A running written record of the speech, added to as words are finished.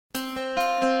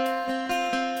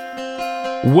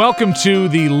Welcome to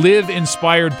the Live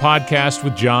Inspired podcast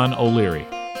with John O'Leary.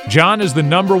 John is the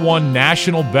 #1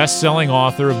 national best-selling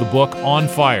author of the book On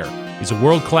Fire. He's a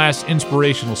world-class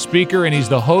inspirational speaker, and he's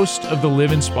the host of the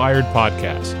Live Inspired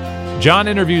podcast. John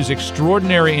interviews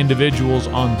extraordinary individuals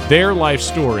on their life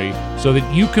story so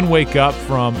that you can wake up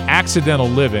from accidental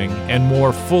living and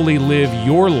more fully live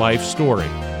your life story.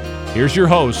 Here's your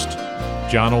host,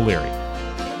 John O'Leary.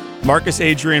 Marcus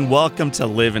Adrian, welcome to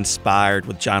Live Inspired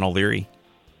with John O'Leary.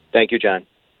 Thank you, John.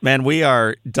 Man, we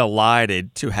are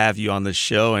delighted to have you on the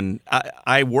show, and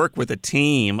I work with a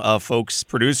team of folks,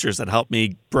 producers that help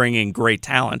me bring in great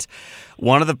talent.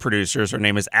 One of the producers, her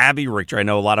name is Abby Richter. I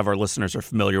know a lot of our listeners are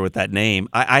familiar with that name.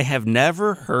 I have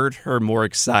never heard her more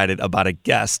excited about a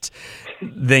guest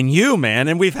than you, man,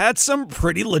 and we've had some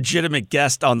pretty legitimate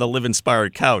guests on the Live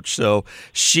Inspired couch, so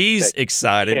she's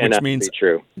excited, which means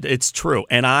it's true,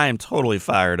 and I am totally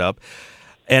fired up.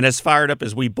 And as fired up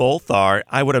as we both are,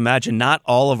 I would imagine not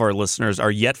all of our listeners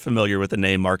are yet familiar with the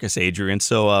name Marcus Adrian.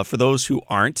 So for those who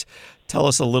aren't, tell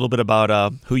us a little bit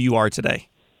about who you are today.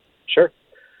 Sure.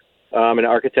 I'm an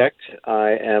architect.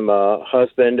 I am a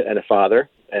husband and a father,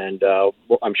 and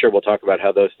I'm sure we'll talk about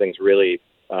how those things really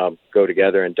go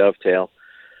together and dovetail.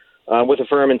 With a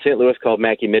firm in St. Louis called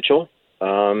Mackey Mitchell,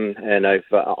 and I've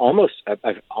almost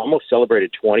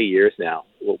celebrated 20 years now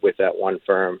with that one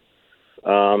firm.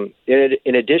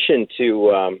 In addition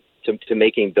to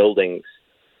making buildings,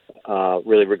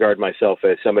 really regard myself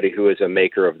as somebody who is a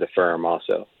maker of the firm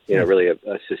also, really a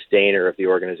sustainer of the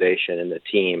organization and the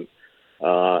team.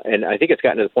 And I think it's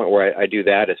gotten to the point where I do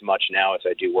that as much now as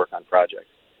I do work on projects.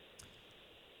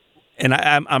 And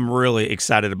I'm really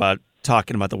excited about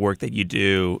talking about the work that you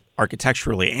do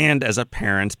architecturally and as a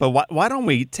parent. But why don't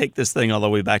we take this thing all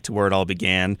the way back to where it all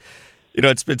began?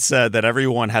 It's been said that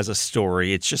everyone has a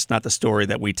story. It's just not the story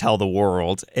that we tell the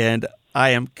world. And I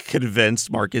am convinced,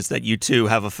 Marcus, that you too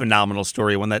have a phenomenal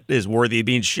story, one that is worthy of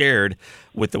being shared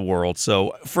with the world.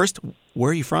 So first,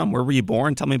 where are you from? Where were you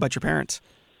born? Tell me about your parents.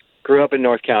 Grew up in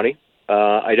North County.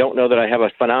 I don't know that I have a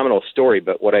phenomenal story,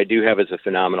 but what I do have is a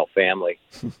phenomenal family.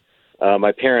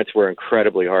 My parents were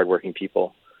incredibly hardworking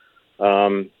people.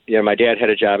 My dad had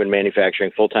a job in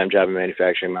manufacturing, full-time job in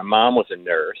manufacturing. My mom was a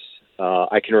nurse.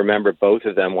 I can remember both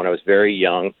of them when I was very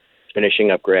young, finishing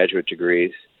up graduate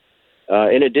degrees.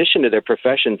 In addition to their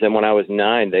professions, and when I was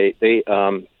 9,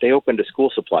 they opened a school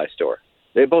supply store.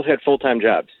 They both had full-time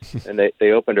jobs, and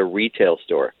they opened a retail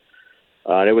store.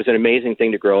 And it was an amazing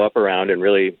thing to grow up around and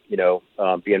really,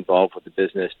 be involved with the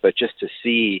business. But just to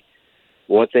see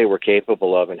what they were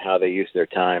capable of and how they used their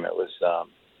time, it was,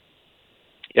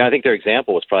 I think their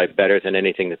example was probably better than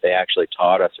anything that they actually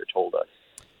taught us or told us.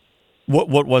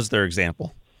 What was their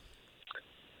example?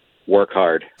 Work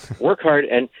hard. Work hard.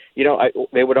 And,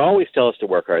 they would always tell us to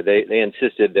work hard. They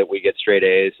insisted that we get straight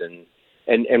A's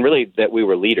and really that we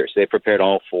were leaders. They prepared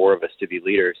all 4 of us to be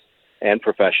leaders and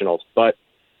professionals. But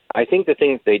I think the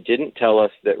thing that they didn't tell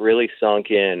us that really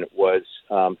sunk in was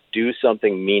do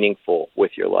something meaningful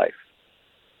with your life.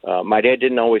 My dad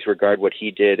didn't always regard what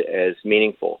he did as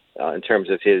meaningful in terms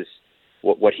of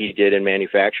what he did in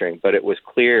manufacturing, but it was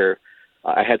clear.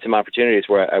 I had some opportunities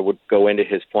where I would go into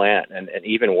his plant and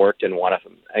even worked in one of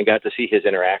them and got to see his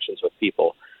interactions with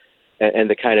people and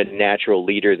the kind of natural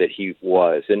leader that he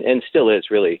was and still is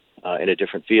really in a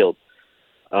different field.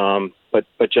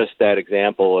 But just that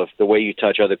example of the way you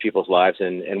touch other people's lives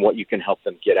and what you can help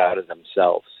them get out of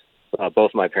themselves.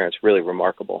 Both my parents really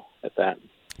remarkable at that.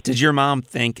 Did your mom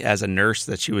think as a nurse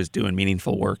that she was doing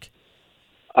meaningful work?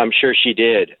 I'm sure she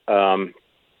did.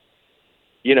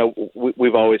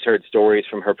 We've always heard stories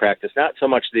from her practice, not so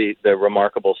much the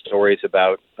remarkable stories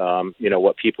about,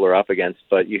 what people are up against,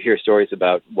 but you hear stories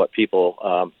about what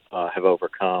people have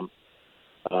overcome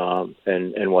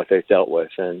and what they've dealt with.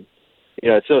 And,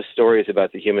 it's those stories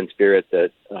about the human spirit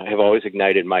that have always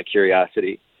ignited my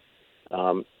curiosity,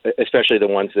 especially the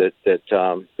ones that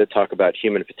talk about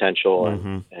human potential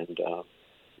and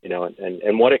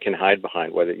what it can hide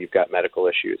behind, whether you've got medical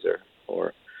issues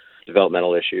or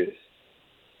developmental issues.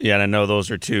 Yeah, and I know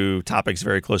those are 2 topics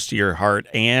very close to your heart.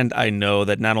 And I know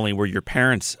that not only were your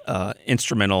parents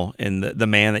instrumental in the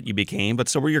man that you became, but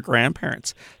so were your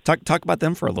grandparents. Talk about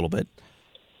them for a little bit.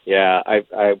 Yeah,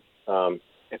 I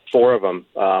 4 of them.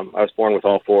 I was born with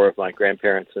all 4 of my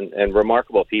grandparents and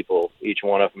remarkable people, each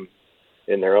one of them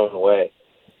in their own way.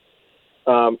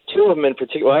 2 of them in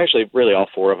particular, well, actually really all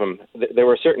 4 of them, they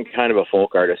were a certain kind of a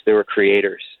folk artist. They were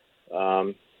creators.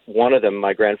 One of them,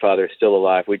 my grandfather, is still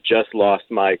alive. We just lost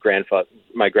my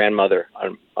grandmother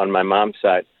on my mom's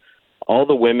side. All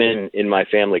the women in my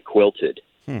family quilted.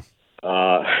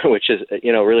 which is,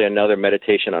 really another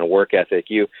meditation on work ethic.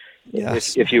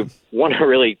 Yes. If you want to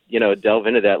really, delve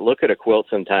into that, look at a quilt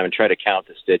sometime and try to count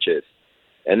the stitches,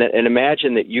 and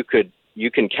imagine that you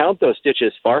can count those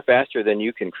stitches far faster than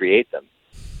you can create them.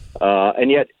 And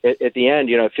yet, at the end,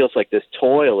 it feels like this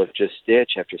toil of just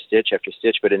stitch after stitch after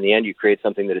stitch. But in the end, you create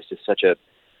something that is just such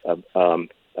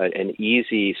an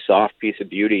easy, soft piece of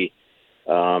beauty.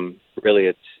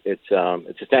 Really, it's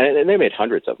just, and they made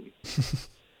hundreds of them.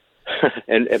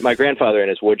 And my grandfather in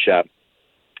his wood shop,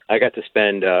 I got to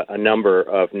spend a number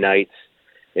of nights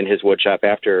in his wood shop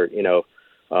after,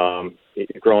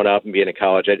 growing up and being in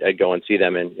college. I'd go and see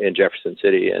them in Jefferson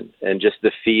City, and just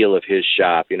the feel of his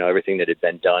shop, everything that had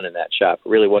been done in that shop. It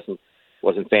really wasn't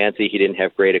fancy. He didn't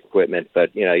have great equipment,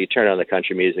 but, you turn on the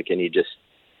country music and you just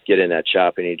get in that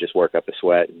shop and you just work up a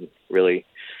sweat. And really,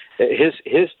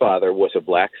 his father was a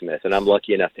blacksmith, and I'm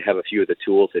lucky enough to have a few of the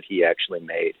tools that he actually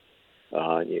made.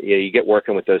 You get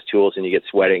working with those tools and you get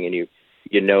sweating, and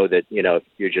you know that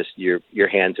your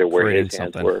hands are where his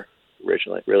hands were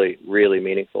originally. Really, really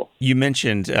meaningful. You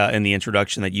mentioned in the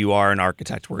introduction that you are an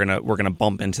architect. We're gonna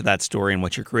bump into that story and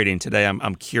what you're creating today.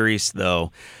 I'm curious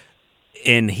though,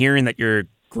 in hearing that your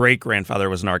great-grandfather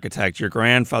was an architect, your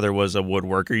grandfather was a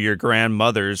woodworker, your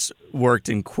grandmother's worked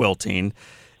in quilting.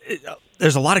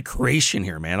 There's a lot of creation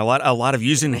here, man. A lot of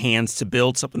using hands to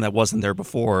build something that wasn't there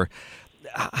before.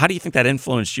 How do you think that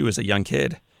influenced you as a young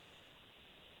kid?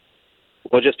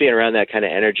 Well, just being around that kind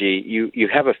of energy, you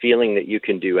have a feeling that you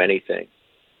can do anything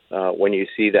when you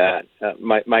see that.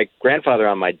 My grandfather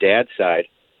on my dad's side,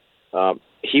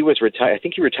 he was retired. I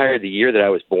think he retired the year that I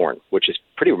was born, which is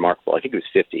pretty remarkable. I think he was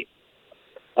 50.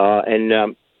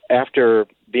 And after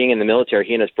being in the military,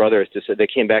 he and his brothers they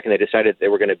came back and they decided they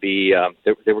were going to be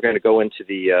they were going to go into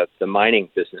the mining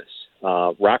business,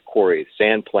 rock quarries,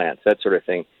 sand plants, that sort of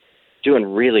thing, doing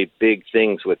really big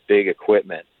things with big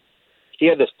equipment. He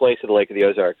had this place at the Lake of the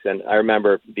Ozarks, and I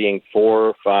remember being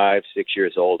 4, 5, 6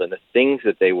 years old, and the things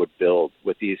that they would build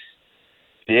with these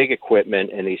big equipment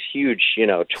and these huge,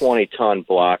 20-ton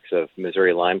blocks of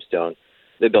Missouri limestone.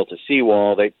 They built a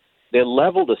seawall. They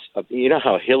leveled you know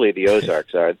how hilly the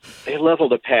Ozarks are. They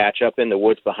leveled a patch up in the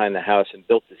woods behind the house and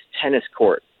built this tennis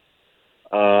court.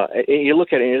 You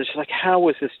look at it and you're just like, how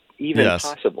was this even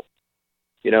possible?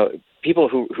 People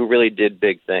who really did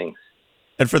big things.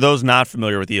 And for those not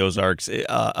familiar with the Ozarks,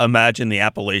 imagine the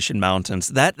Appalachian Mountains.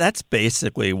 That's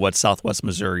basically what Southwest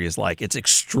Missouri is like. It's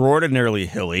extraordinarily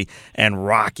hilly and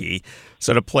rocky.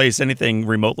 So to place anything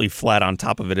remotely flat on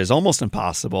top of it is almost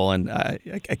impossible. And I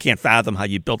can't fathom how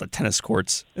you built a tennis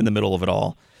courts in the middle of it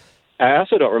all. I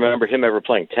also don't remember him ever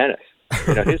playing tennis.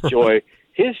 His joy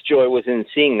was in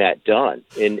seeing that done,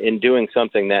 in doing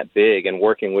something that big and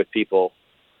working with people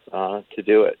to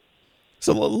do it.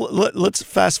 So let's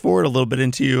fast forward a little bit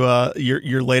into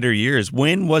your later years.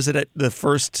 When was it at the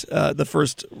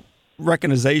first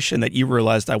recognition that you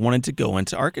realized I wanted to go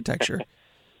into architecture?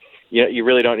 You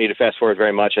really don't need to fast forward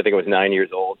very much. I think I was 9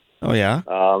 years old. Oh, yeah?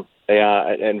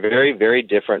 And very, very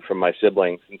different from my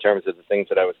siblings in terms of the things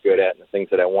that I was good at and the things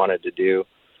that I wanted to do.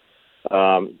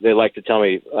 They like to tell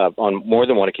me on more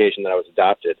than one occasion that I was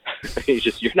adopted.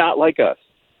 You're not like us.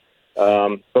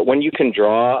 But when you can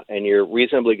draw and you're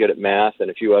reasonably good at math and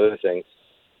a few other things,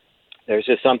 there's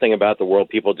just something about the world.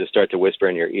 People just start to whisper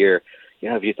in your ear,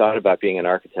 have you thought about being an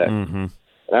architect? Mm-hmm.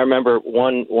 And I remember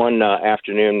one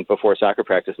afternoon before soccer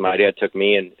practice, my dad took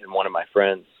me and one of my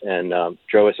friends and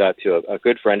drove us out to a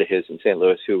good friend of his in St.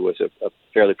 Louis who was a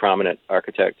fairly prominent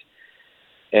architect.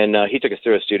 And he took us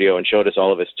through a studio and showed us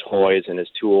all of his toys and his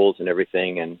tools and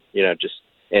everything, and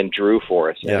and drew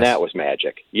for us. Yes. And that was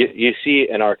magic. You see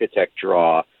an architect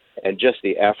draw, and just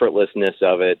the effortlessness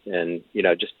of it, and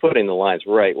just putting the lines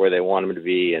right where they want them to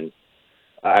be. And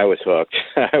I was hooked.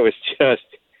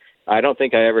 I don't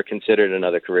think I ever considered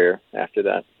another career after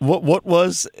that. What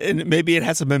was, and maybe it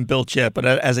hasn't been built yet, but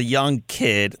as a young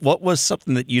kid, what was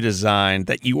something that you designed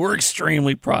that you were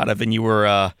extremely proud of, and you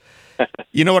were,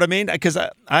 you know what I mean? Because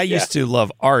I used to love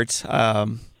art,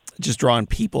 just drawing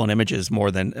people and images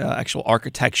more than actual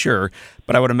architecture.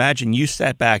 But I would imagine you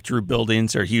sat back, drew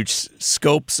buildings or huge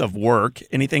scopes of work.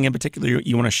 Anything in particular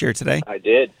you want to share today? I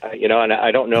did. And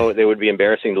I don't know, they would be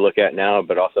embarrassing to look at now,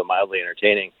 but also mildly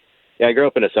entertaining. Yeah, I grew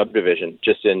up in a subdivision,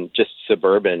 just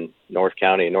suburban North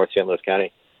St. Louis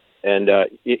County. And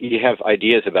you have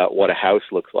ideas about what a house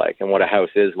looks like and what a house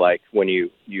is like when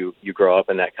you grow up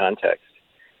in that context.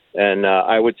 And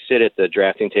I would sit at the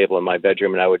drafting table in my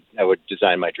bedroom, and I would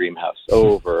design my dream house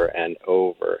over and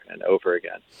over and over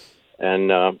again. And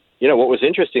what was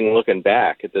interesting looking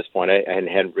back at this point, I hadn't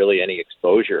had really any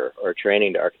exposure or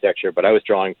training to architecture, but I was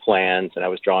drawing plans and I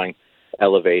was drawing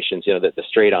elevations, the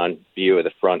straight-on view of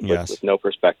the front with no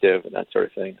perspective and that sort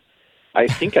of thing. I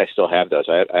think I still have those.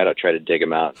 I ought to try to dig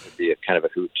them out. It'd be kind of a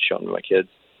hoot to show them to my kids.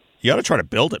 You ought to try to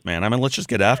build it, man. I mean, let's just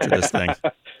get after this thing.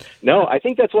 No, I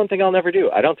think that's one thing I'll never do.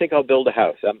 I don't think I'll build a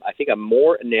house. I think I'm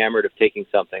more enamored of taking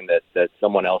something that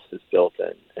someone else has built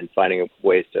and finding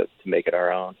ways to make it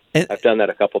our own. And I've done that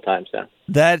a couple times now.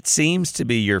 That seems to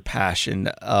be your passion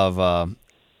of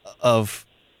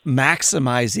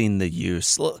maximizing the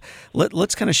use.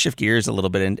 Let's kind of shift gears a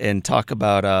little bit and talk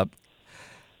about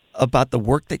the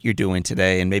work that you're doing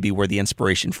today and maybe where the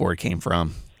inspiration for it came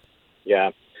from. Yeah.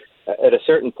 At a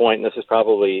certain point, and this is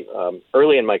probably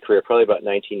early in my career, probably about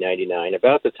 1999,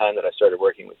 about the time that I started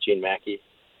working with Gene Mackey,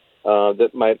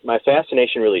 my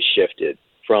fascination really shifted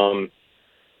from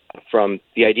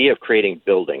the idea of creating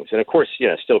buildings, and of course,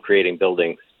 still creating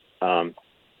buildings,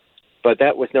 but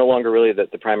that was no longer really the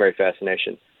primary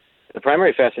fascination. The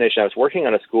primary fascination, I was working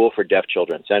on a school for deaf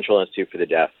children, Central Institute for the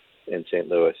Deaf in St.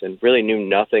 Louis, and really knew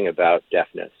nothing about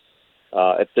deafness.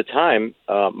 At the time,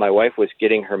 my wife was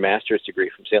getting her master's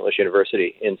degree from St. Louis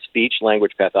University in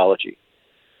speech-language pathology.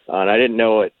 And I didn't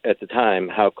know at the time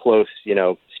how close,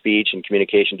 speech and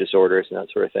communication disorders and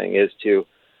that sort of thing is to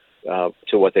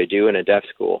what they do in a deaf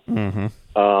school. Mm-hmm.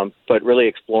 But really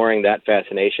exploring that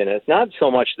fascination. And it's not so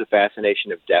much the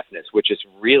fascination of deafness, which is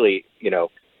really,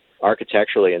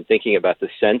 architecturally and thinking about the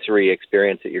sensory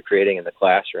experience that you're creating in the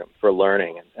classroom for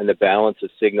learning and the balance of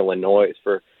signal and noise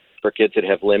for kids that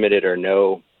have limited or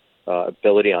no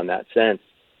ability on that sense.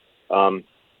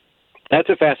 That's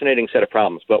a fascinating set of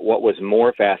problems. But what was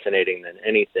more fascinating than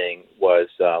anything was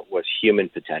human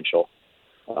potential,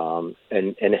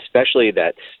 and especially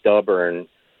that stubborn,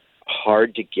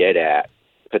 hard to get at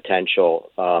potential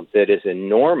that is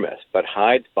enormous, but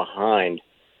hides behind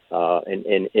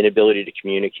an inability to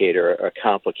communicate or a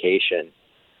complication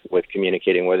with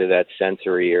communicating, whether that's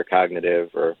sensory or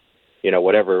cognitive or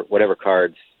whatever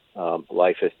cards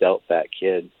life has dealt that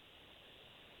kid.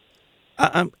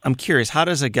 I'm curious, how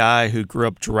does a guy who grew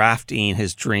up drafting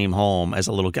his dream home as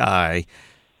a little guy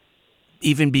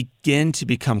even begin to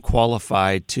become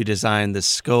qualified to design the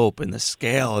scope and the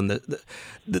scale and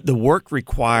the work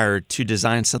required to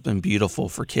design something beautiful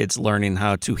for kids learning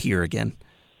how to hear again?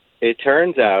 It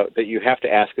turns out that you have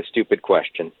to ask a stupid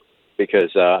question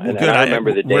because I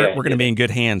remember the day we're going to be in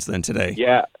good hands then today.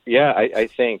 Yeah, I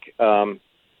think.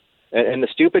 And the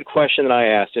stupid question that I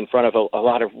asked in front of a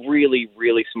lot of really,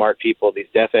 really smart people, these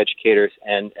deaf educators,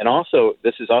 and also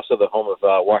this is also the home of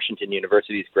Washington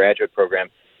University's graduate program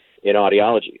in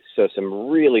audiology. So some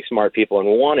really smart people, and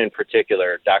one in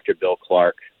particular, Dr. Bill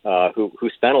Clark, who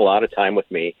spent a lot of time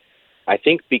with me. I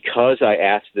think because I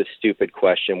asked this stupid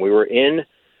question, we were in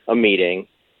a meeting,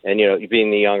 and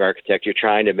being the young architect, you're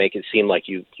trying to make it seem like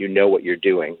you know what you're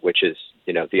doing, which is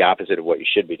the opposite of what you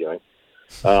should be doing.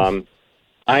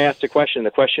 I asked a question. The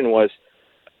question was,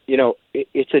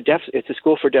 it's a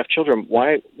school for deaf children.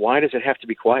 Why does it have to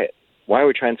be quiet? Why are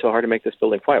we trying so hard to make this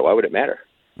building quiet? Why would it matter?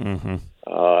 Mm-hmm.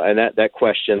 And that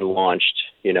question launched.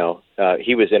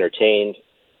 He was entertained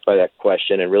by that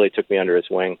question and really took me under his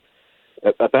wing.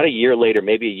 About a year later,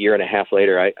 maybe a year and a half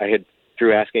later, I had,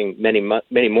 through asking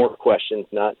many more questions,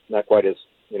 not quite as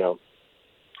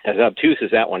as obtuse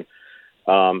as that one.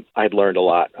 I'd learned a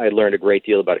lot. I learned a great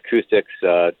deal about acoustics.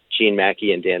 Gene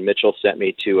Mackey and Dan Mitchell sent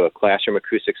me to a classroom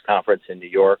acoustics conference in New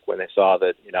York when they saw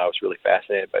that I was really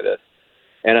fascinated by this,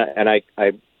 and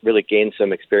I really gained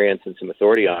some experience and some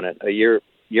authority on it. A year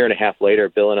and a half later,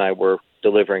 Bill and I were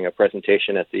delivering a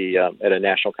presentation at a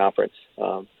national conference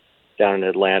down in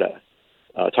Atlanta,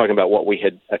 talking about what we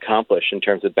had accomplished in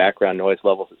terms of background noise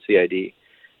levels at CID.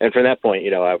 And from that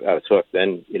point, I was hooked.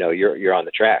 Then you're on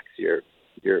the tracks. You're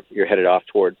headed off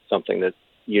towards something that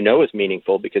is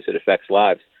meaningful because it affects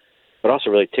lives, but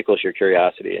also really tickles your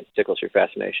curiosity and tickles your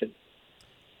fascination.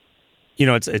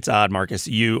 It's odd, Marcus.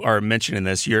 You are mentioning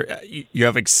this. You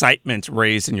have excitement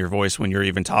raised in your voice when you're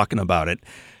even talking about it.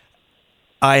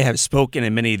 I have spoken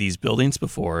in many of these buildings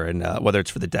before, and whether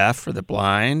it's for the deaf or the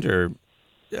blind or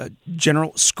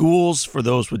general schools for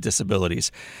those with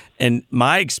disabilities. And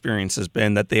my experience has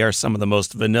been that they are some of the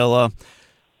most vanilla,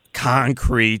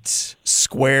 concrete,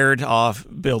 squared off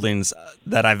buildings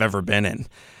that I've ever been in.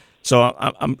 So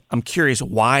I'm curious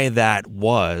why that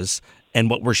was and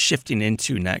what we're shifting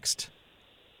into next.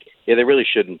 Yeah, they really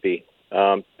shouldn't be.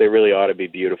 They really ought to be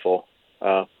beautiful.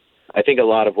 I think a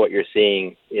lot of what you're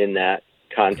seeing in that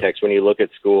context, when you look at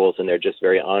schools and they're just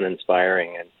very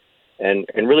uninspiring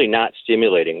and really not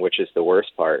stimulating, which is the worst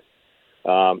part.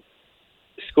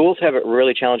 Schools have a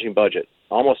really challenging budget,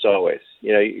 almost always.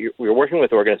 We're working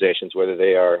with organizations, whether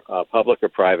they are public or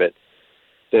private,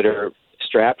 that are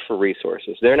strapped for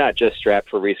resources. They're not just strapped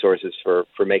for resources for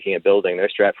making a building. They're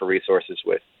strapped for resources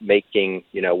with making,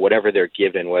 whatever they're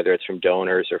given, whether it's from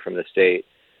donors or from the state,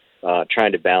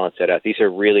 trying to balance that out. These are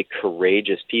really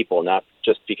courageous people, not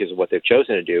just because of what they've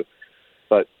chosen to do,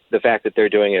 but the fact that they're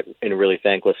doing it in really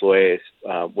thankless ways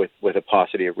with a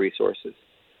paucity of resources.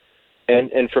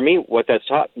 And for me, what that's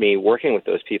taught me working with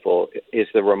those people is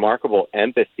the remarkable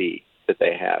empathy that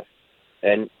they have.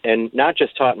 And not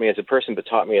just taught me as a person, but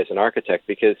taught me as an architect,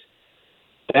 because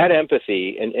that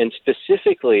empathy, and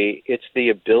specifically, it's the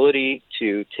ability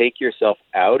to take yourself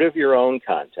out of your own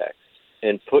context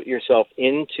and put yourself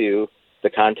into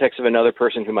the context of another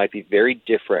person who might be very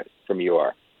different from you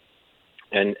are,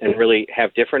 and really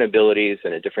have different abilities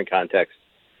and a different context,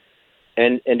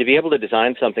 and to be able to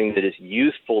design something that is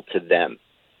useful to them.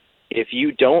 If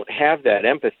you don't have that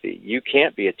empathy, you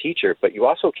can't be a teacher, but you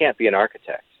also can't be an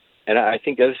architect. And I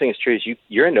think the other thing is true is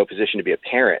you're in no position to be a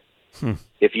parent.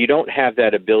 If you don't have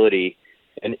that ability,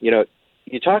 and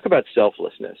you talk about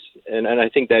selflessness, and I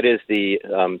think that is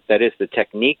the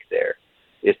technique there,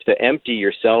 is to empty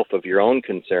yourself of your own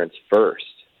concerns first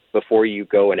before you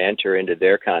go and enter into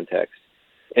their context.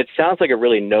 It sounds like a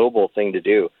really noble thing to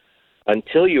do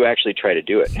until you actually try to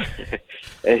do it,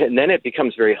 and then it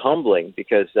becomes very humbling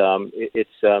because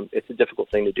it's a difficult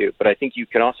thing to do. But I think you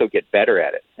can also get better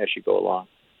at it as you go along.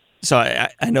 So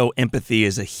I know empathy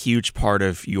is a huge part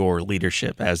of your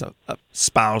leadership as a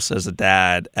spouse, as a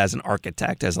dad, as an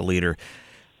architect, as a leader.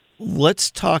 Let's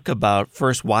talk about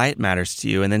first why it matters to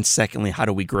you, and then secondly, how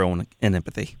do we grow in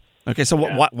empathy? Okay, so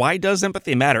why does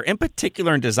empathy matter? In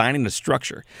particular, in designing the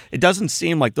structure, it doesn't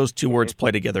seem like those two words play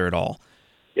together at all.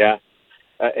 Yeah,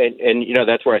 and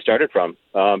that's where I started from,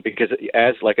 because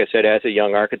like I said, as a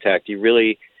young architect,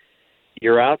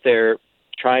 you're out there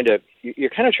you're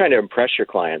kind of trying to impress your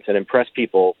clients and impress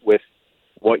people with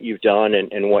what you've done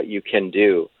and what you can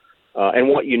do, and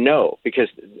what you know, because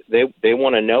they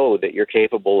want to know that you're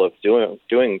capable of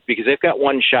doing because they've got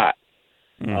one shot.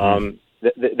 Mm-hmm.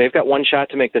 They've got one shot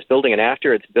to make this building, and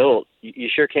after it's built, you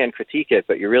sure can critique it,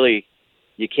 but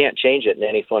you can't change it in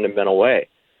any fundamental way.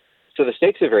 So the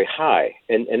stakes are very high,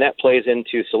 and that plays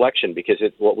into selection because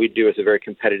what we do is a very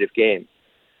competitive game.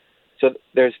 So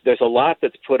there's a lot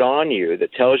that's put on you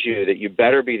that tells you that you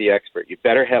better be the expert. You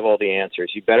better have all the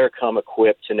answers. You better come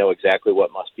equipped to know exactly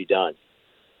what must be done.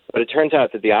 But it turns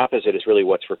out that the opposite is really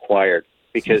what's required,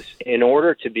 because in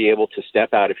order to be able to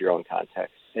step out of your own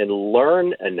context and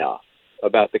learn enough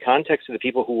about the context of the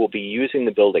people who will be using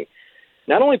the building,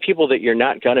 not only people that you're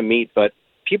not going to meet, but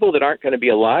people that aren't going to be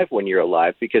alive when you're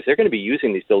alive, because they're going to be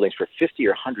using these buildings for 50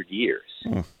 or 100 years.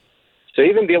 So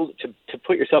even be able to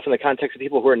put yourself in the context of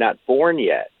people who are not born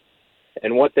yet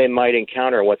and what they might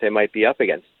encounter and what they might be up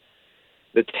against.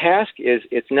 The task is,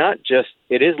 it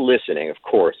is listening, of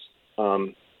course.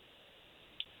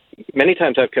 Many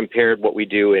times I've compared what we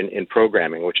do in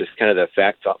programming, which is kind of the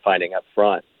fact-finding up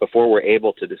front, before we're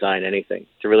able to design anything,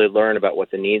 to really learn about what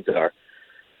the needs are.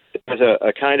 There's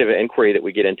a kind of inquiry that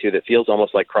we get into that feels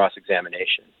almost like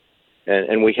cross-examination.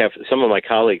 And we have, some of my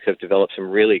colleagues have developed some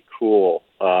really cool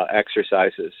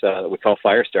exercises that we call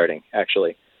fire starting,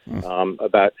 actually,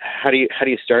 about how do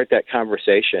you start that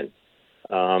conversation,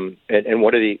 and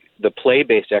what are the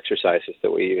play-based exercises that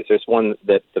we use. There's one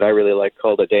that I really like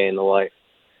called A Day in the Life,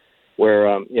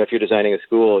 where if you're designing a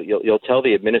school, you'll tell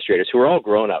the administrators, who are all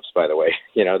grown-ups, by the way,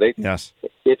 Yes.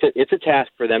 It's a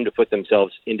task for them to put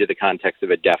themselves into the context of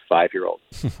a deaf 5-year-old.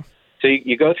 So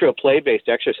you go through a play-based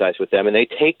exercise with them, and they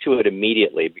take to it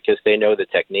immediately because they know the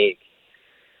technique.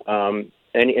 And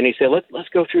you say, let's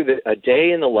go through a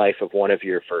day in the life of one of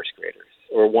your first graders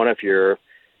or one of your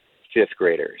fifth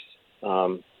graders.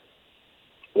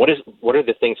 What are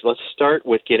the things? Let's start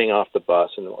with getting off the bus,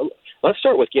 and let's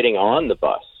start with getting on the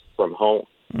bus from home.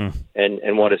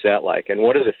 And what is that like? And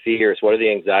what are the fears? What are the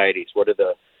anxieties? What are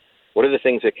the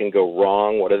things that can go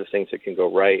wrong? What are the things that can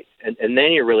go right? And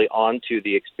then you're really on to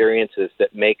the experiences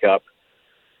that make up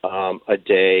a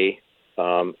day,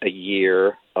 a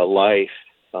year, a life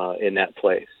in that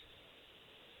place.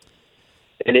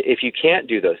 And if you can't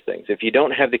do those things, if you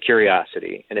don't have the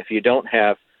curiosity, and if you don't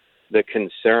have the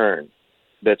concern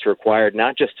that's required,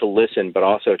 not just to listen, but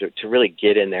also to really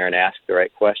get in there and ask the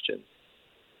right questions,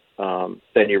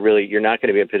 then you're not going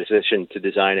to be in a position to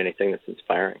design anything that's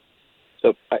inspiring.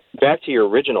 So back to your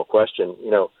original question,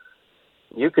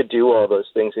 you could do all those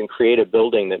things and create a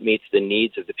building that meets the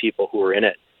needs of the people who are in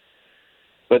it.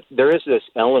 But there is this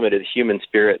element of the human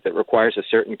spirit that requires a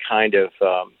certain kind of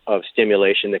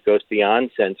stimulation that goes beyond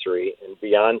sensory and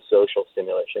beyond social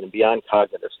stimulation and beyond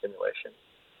cognitive stimulation.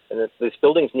 And these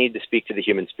buildings need to speak to the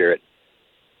human spirit.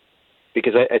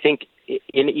 Because I think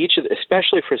in each of,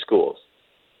 especially for schools,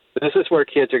 this is where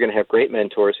kids are going to have great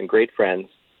mentors and great friends,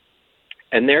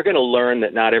 and they're going to learn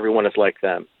that not everyone is like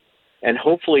them. And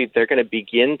hopefully they're going to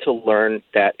begin to learn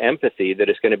that empathy that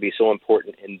is going to be so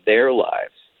important in their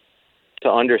lives, to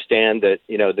understand that,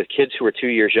 the kids who are 2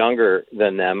 years younger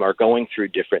than them are going through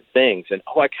different things. And,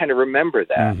 I kind of remember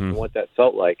that and what that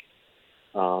felt like.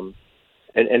 And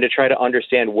to try to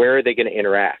understand where are they going to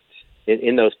interact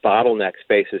in those bottleneck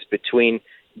spaces between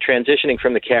transitioning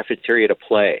from the cafeteria to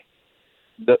play.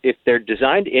 If they're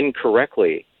designed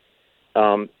incorrectly,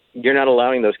 you're not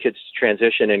allowing those kids to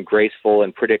transition in graceful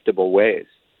and predictable ways.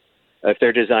 If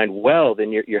they're designed well,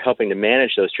 then you're helping to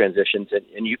manage those transitions,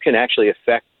 and you can actually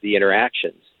affect the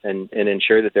interactions and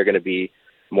ensure that they're going to be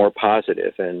more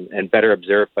positive and better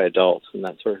observed by adults and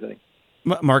that sort of thing.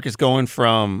 Marcus, going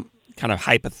from kind of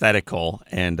hypothetical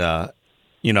and,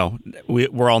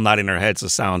 we're all nodding our heads, so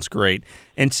sounds great,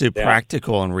 into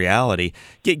practical and reality.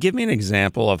 Give me an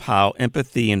example of how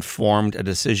empathy informed a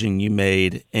decision you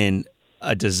made in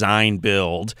a design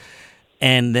build,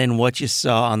 and then what you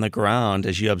saw on the ground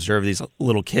as you observe these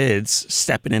little kids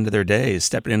stepping into their days,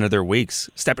 stepping into their weeks,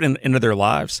 stepping into their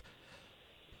lives.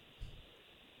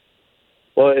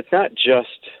 Well, it's not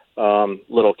just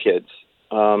little kids.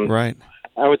 Right.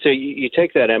 I would say you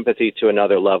take that empathy to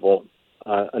another level.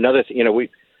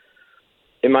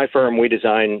 In my firm, we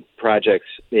design projects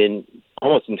in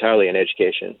almost entirely in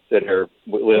education that are,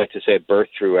 we like to say, birth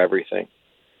through everything.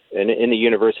 And in the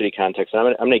university context,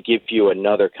 I'm going to give you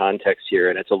another context here,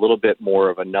 and it's a little bit more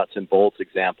of a nuts and bolts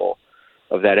example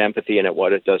of that empathy and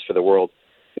what it does for the world,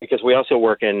 because we also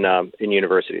work in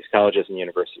universities, colleges and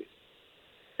universities.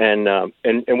 And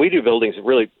we do buildings, a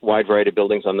really wide variety of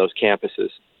buildings on those campuses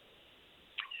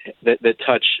that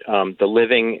touch the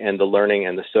living and the learning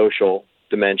and the social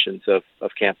dimensions of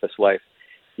campus life.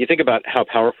 You think about how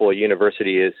powerful a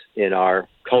university is in our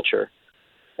culture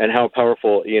and how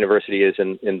powerful a university is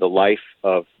in the life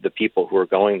of the people who are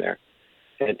going there.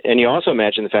 And you also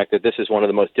imagine the fact that this is one of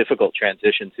the most difficult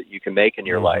transitions that you can make in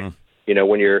your life.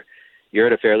 When you're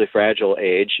at a fairly fragile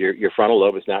age, your frontal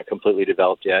lobe is not completely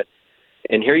developed yet.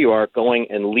 And here you are going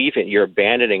and leaving, you're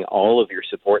abandoning all of your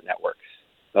support networks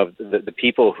of the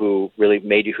people who really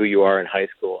made you who you are in high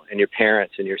school, and your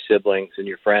parents and your siblings and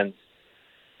your friends.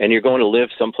 And you're going to live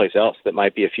someplace else that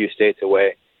might be a few states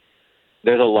away.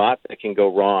 There's a lot that can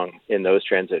go wrong in those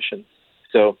transitions.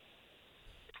 So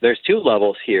there's two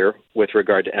levels here with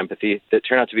regard to empathy that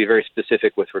turn out to be very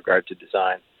specific with regard to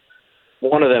design.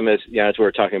 One of them is, as we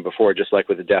were talking before, just like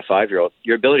with a deaf 5-year-old,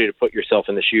 your ability to put yourself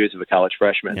in the shoes of a college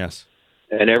freshman. Yes.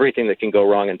 And everything that can go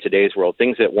wrong in today's world,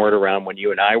 things that weren't around when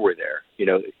you and I were there,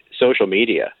 social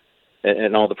media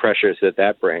and all the pressures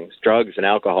that brings, drugs and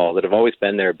alcohol that have always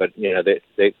been there, but,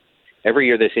 they every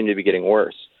year they seem to be getting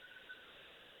worse.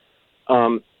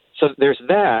 So there's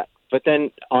that, but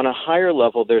then on a higher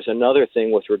level, there's another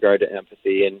thing with regard to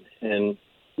empathy, and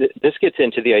this gets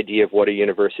into the idea of what a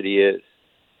university is.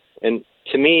 And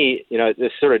to me,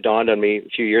 this sort of dawned on me a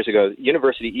few years ago.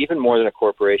 University, even more than a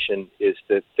corporation, is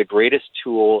the greatest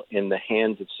tool in the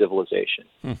hands of civilization.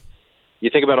 You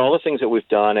think about all the things that we've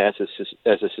done as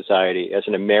a society, as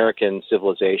an American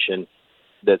civilization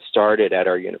that started at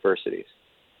our universities.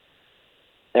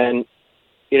 And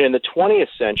in the 20th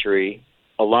century,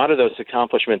 a lot of those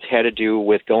accomplishments had to do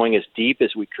with going as deep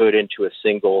as we could into a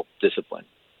single discipline.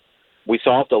 We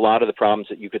solved a lot of the problems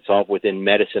that you could solve within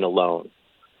medicine alone,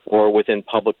 or within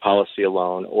public policy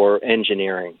alone, or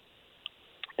engineering.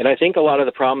 And I think a lot of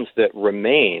the problems that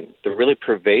remain, the really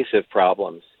pervasive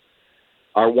problems,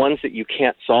 are ones that you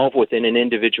can't solve within an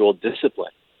individual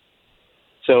discipline.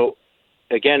 So,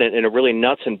 again, in a really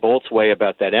nuts and bolts way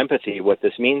about that empathy, what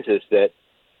this means is that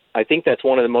I think that's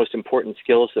one of the most important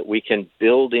skills that we can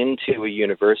build into a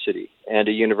university and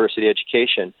a university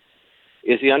education,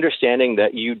 is the understanding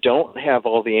that you don't have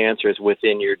all the answers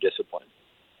within your discipline.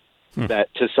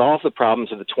 That to solve the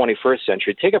problems of the 21st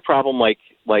century, take a problem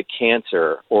like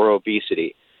cancer or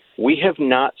obesity. We have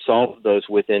not solved those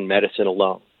within medicine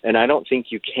alone, and I don't think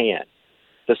you can.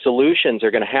 The solutions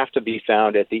are going to have to be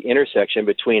found at the intersection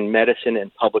between medicine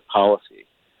and public policy,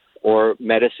 or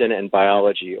medicine and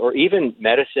biology, or even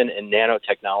medicine and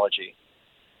nanotechnology.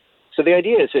 So the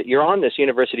idea is that you're on this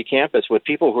university campus with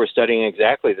people who are studying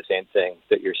exactly the same thing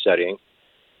that you're studying,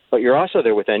 but you're also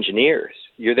there with engineers.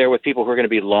 You're there with people who are going to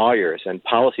be lawyers and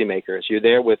policymakers. You're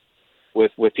there with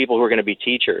people who are going to be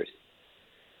teachers.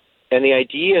 And the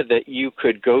idea that you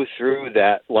could go through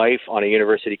that life on a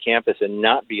university campus and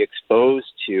not be exposed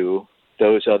to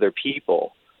those other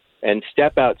people and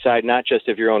step outside not just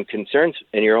of your own concerns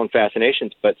and your own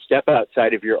fascinations, but step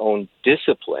outside of your own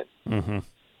discipline,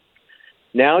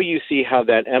 Now you see how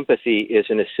that empathy is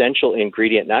an essential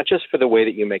ingredient, not just for the way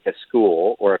that you make a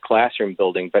school or a classroom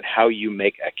building, but how you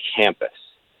make a campus.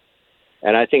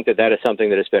 And I think that that is something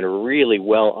that has been really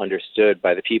well understood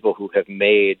by the people who have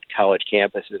made college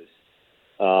campuses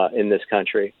in this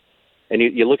country. And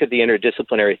you look at the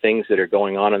interdisciplinary things that are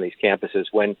going on these campuses.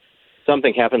 When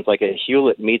something happens like a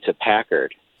Hewlett meets a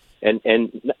Packard, and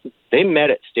they met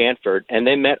at Stanford, and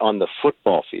they met on the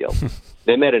football field.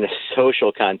 They met in a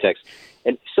social context.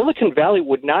 And Silicon Valley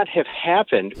would not have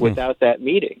happened without that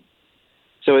meeting.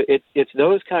 So it's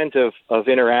those kinds of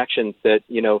interactions that,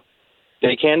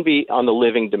 they can be on the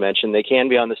living dimension. They can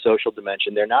be on the social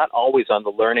dimension. They're not always on the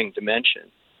learning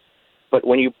dimension. But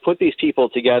when you put these people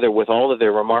together with all of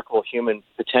their remarkable human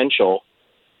potential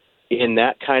in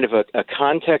that kind of a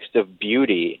context of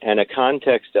beauty and a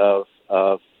context of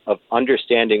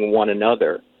understanding one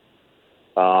another,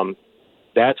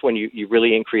 that's when you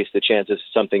really increase the chances of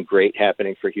something great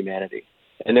happening for humanity.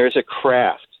 And there's a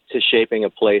craft to shaping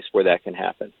a place where that can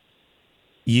happen.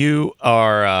 You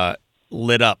are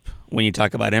lit up when you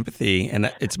talk about empathy,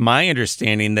 and it's my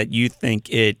understanding that you think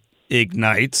it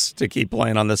ignites, to keep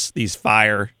playing on these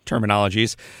fire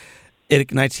terminologies, it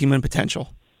ignites human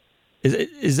potential.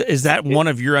 Is that one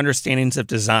of your understandings of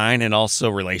design and also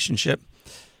relationship?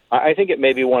 I think it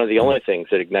may be one of the only things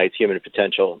that ignites human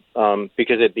potential,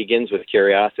 because it begins with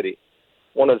curiosity.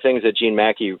 One of the things that Gene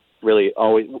Mackey we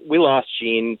lost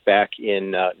Gene back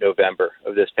in November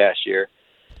of this past year,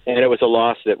 and it was a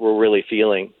loss that we're really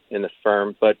feeling in the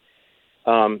firm. But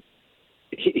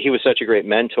he was such a great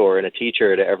mentor and a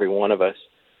teacher to every one of us.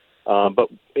 But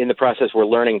in the process, we're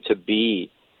learning to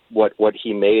be what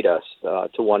he made us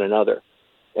to one another.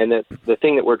 And the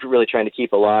thing that we're really trying to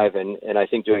keep alive, and I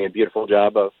think doing a beautiful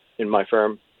job of in my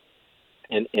firm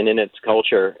and in its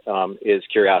culture, is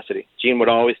curiosity. Gene would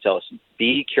always tell us,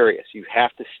 be curious. You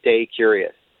have to stay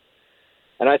curious.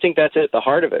 And I think that's at the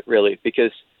heart of it, really,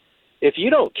 because if you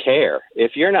don't care,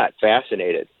 if you're not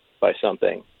fascinated by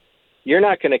something, you're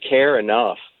not going to care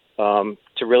enough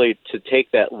to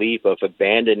take that leap of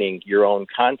abandoning your own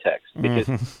context. Because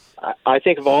I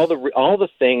think of all the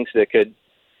things that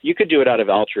you could do it out of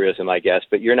altruism, I guess,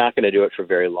 but you're not going to do it for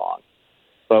very long.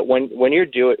 But when you're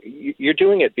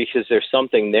doing it because there's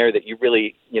something there that you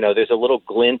really, there's a little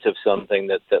glint of something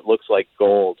that looks like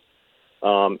gold,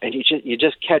 and you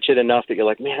just catch it enough that you're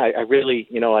like, man, I really,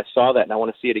 I saw that and I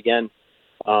want to see it again.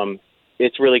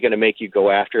 It's really going to make you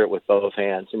go after it with both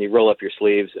hands, and you roll up your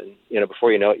sleeves, and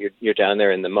before you know it, you're down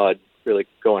there in the mud, really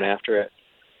going after it.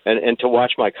 And to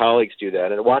watch my colleagues do that,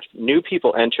 and to watch new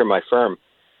people enter my firm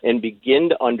and begin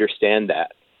to understand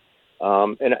that.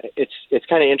 And it's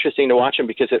kind of interesting to watch them,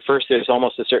 because at first there's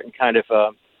almost a certain kind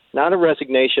of not a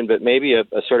resignation, but maybe a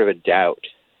sort of a doubt.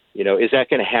 Is that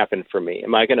going to happen for me?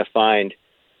 Am I going to find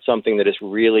something that is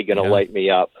really going to light me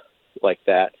up like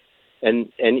that?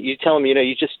 And you tell them,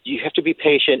 you have to be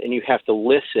patient and you have to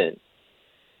listen.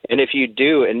 And if you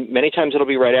do, and many times it'll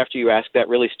be right after you ask that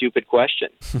really stupid question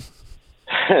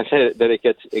that it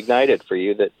gets ignited for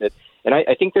you. And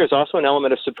I think there's also an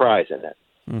element of surprise in it.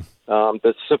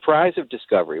 The surprise of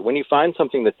discovery. When you find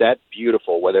something that's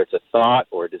beautiful, whether it's a thought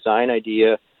or a design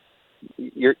idea,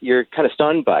 you're kind of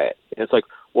stunned by it. And it's like,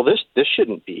 well, this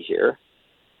shouldn't be here.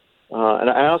 And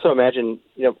I also imagine,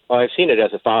 I've seen it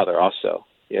as a father also.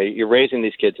 You're raising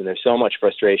these kids, and there's so much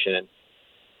frustration,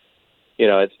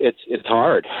 and it's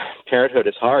hard. Parenthood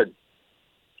is hard.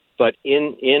 But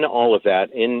in all of that,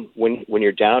 when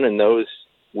you're down in those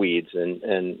weeds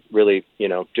and really,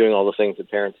 doing all the things that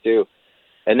parents do,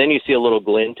 and then you see a little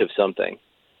glint of something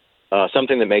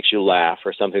that makes you laugh,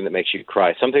 or something that makes you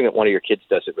cry, something that one of your kids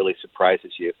does that really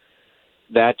surprises you,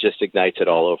 that just ignites it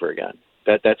all over again.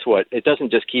 That's what, it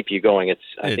doesn't just keep you going.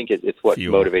 I think it's what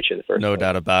motivates you in the first place. No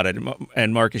doubt about it.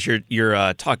 And Marcus,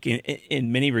 you're talking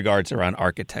in many regards around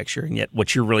architecture, and yet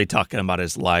what you're really talking about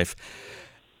is life.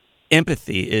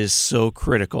 Empathy is so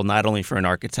critical, not only for an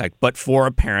architect, but for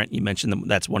a parent. You mentioned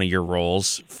that's one of your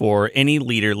roles. For any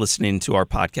leader listening to our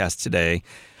podcast today,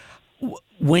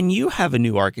 when you have a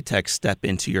new architect step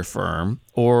into your firm,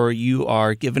 or you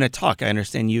are given a talk, I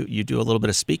understand you do a little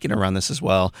bit of speaking around this as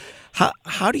well.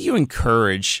 How do you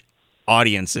encourage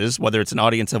audiences, whether it's an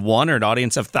audience of one or an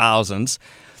audience of thousands,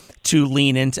 to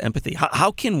lean into empathy?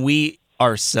 How can we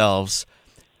ourselves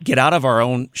get out of our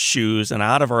own shoes and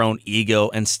out of our own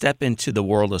ego and step into the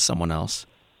world of someone else?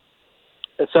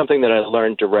 It's something that I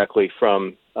learned directly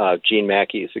from Gene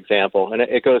Mackey's example. And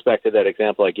it goes back to that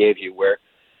example I gave you, where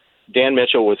Dan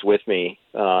Mitchell was with me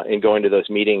in going to those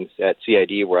meetings at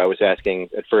CID, where I was asking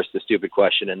at first the stupid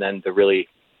question and then the really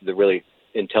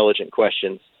intelligent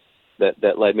questions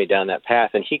that led me down that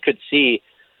path. And he could see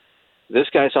this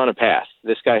guy's on a path.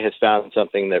 This guy has found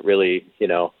something that really,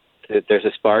 there's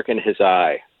a spark in his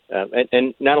eye.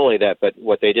 And not only that, but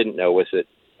what they didn't know was that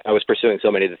I was pursuing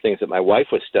so many of the things that my wife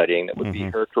was studying that would be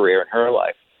her career and her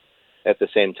life at the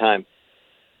same time.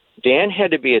 Dan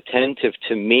had to be attentive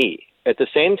to me at the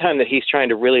same time that he's trying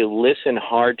to really listen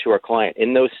hard to our client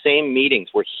in those same meetings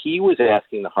where he was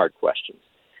asking the hard questions.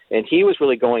 And he was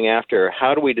really going after,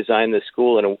 how do we design this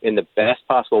school in the best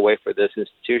possible way for this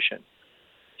institution?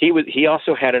 He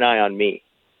also had an eye on me.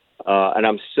 And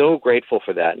I'm so grateful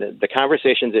for that. And the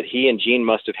conversations that he and Gene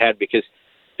must have had, because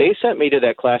they sent me to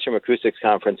that classroom acoustics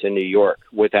conference in New York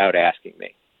without asking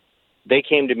me. They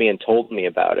came to me and told me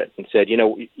about it and said,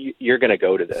 you're going to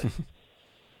go to this.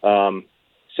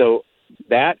 So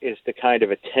that is the kind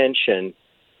of attention,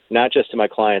 not just to my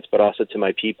clients, but also to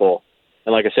my people.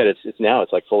 And like I said,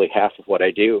 it's like fully half of what I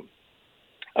do,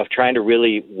 of trying to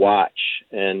really watch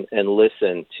and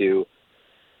listen to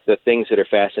the things that are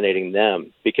fascinating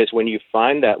them. Because when you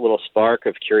find that little spark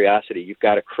of curiosity, you've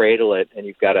got to cradle it, and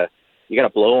you got to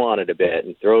blow on it a bit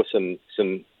and throw some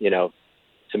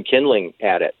kindling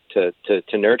at it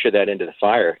to nurture that into the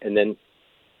fire. And then,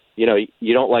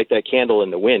 you don't light that candle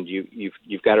in the wind.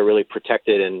 You've got to really protect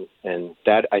it. And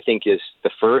that, I think, is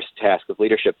the first task of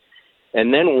leadership.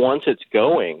 And then once it's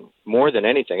going, more than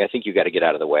anything, I think you got to get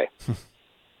out of the way.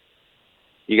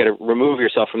 You got to remove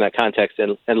yourself from that context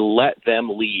and let them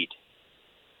lead.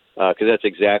 Because that's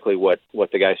exactly what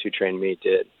the guys who trained me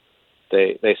did.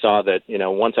 They saw that,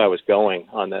 once I was going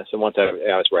on this, and once I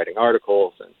was writing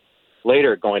articles, and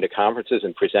later going to conferences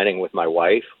and presenting with my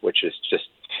wife, which is just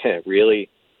really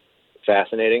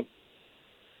fascinating.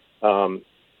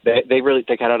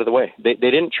 They got out of the way. They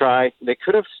didn't try. They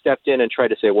could have stepped in and tried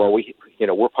to say, well,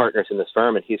 we're partners in this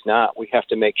firm, and he's not. We have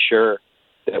to make sure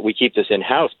that we keep this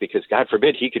in-house, because God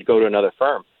forbid he could go to another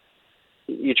firm.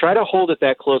 You try to hold it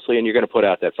that closely, and you're going to put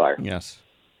out that fire. Yes.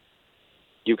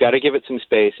 You've got to give it some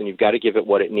space, and you've got to give it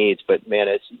what it needs. But man,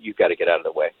 you've got to get out of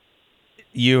the way.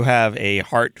 You have a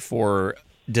heart for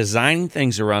designing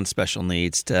things around special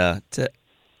needs to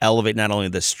elevate not only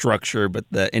the structure, but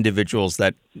the individuals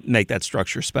that make that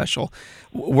structure special.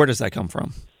 Where does that come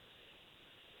from?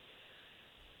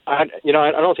 I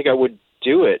don't think I would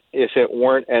do it if it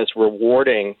weren't as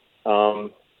rewarding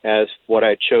as what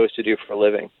I chose to do for a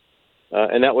living.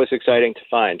 And that was exciting to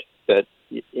find, that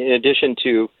in addition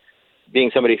to being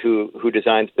somebody who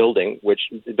designs buildings, which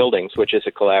is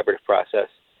a collaborative process,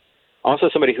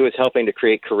 also somebody who is helping to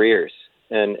create careers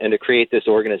and to create this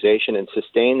organization and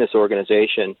sustain this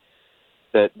organization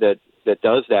that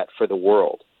does that for the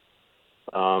world.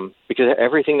 Because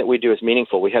everything that we do is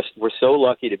meaningful. We're so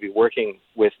lucky to be working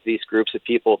with these groups of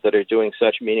people that are doing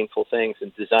such meaningful things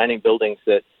and designing buildings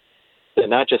that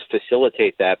not just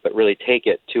facilitate that, but really take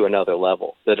it to another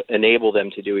level, that enable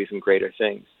them to do even greater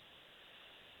things.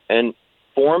 And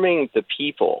forming the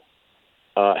people,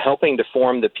 helping to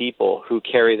form the people who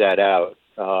carry that out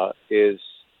is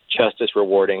just as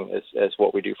rewarding as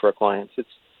what we do for our clients.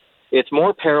 It's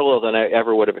more parallel than I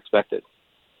ever would have expected.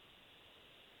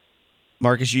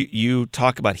 Marcus, you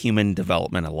talk about human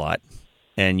development a lot,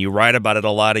 and you write about it a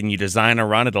lot, and you design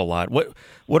around it a lot.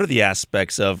 What are the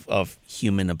aspects of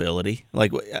human ability?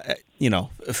 Like,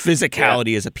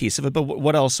 physicality is a piece of it, but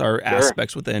what else are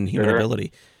aspects within human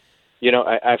ability?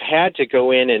 I've had to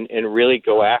go in and really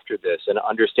go after this and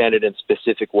understand it in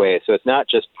specific ways. So it's not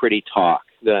just pretty talk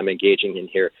that I'm engaging in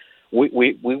here.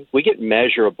 We get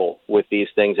measurable with these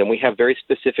things, and we have very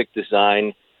specific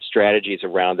design strategies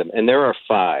around them. And there are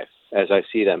 5, as I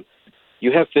see them.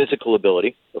 You have physical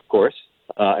ability, of course,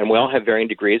 and we all have varying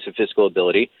degrees of physical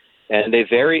ability, and they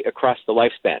vary across the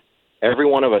lifespan. Every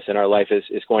one of us in our life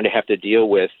is going to have to deal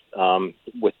with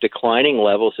declining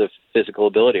levels of physical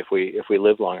ability if we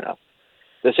live long enough.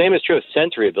 The same is true of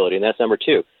sensory ability, and that's number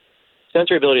 2.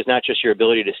 Sensory ability is not just your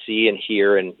ability to see and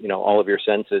hear and all of your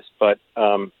senses, but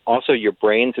also your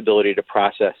brain's ability to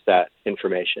process that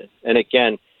information. And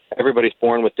again, everybody's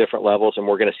born with different levels, and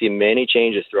we're going to see many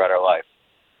changes throughout our life.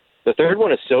 The third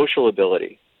one is social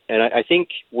ability. And I think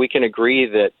we can agree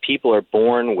that people are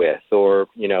born with, or,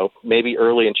 maybe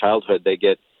early in childhood, they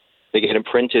get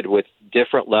imprinted with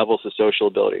different levels of social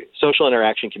ability. Social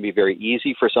interaction can be very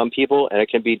easy for some people, and it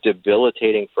can be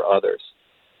debilitating for others.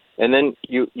 And then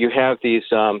you have these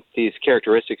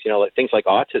characteristics, like things like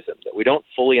autism that we don't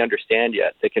fully understand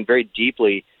yet, that can very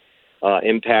deeply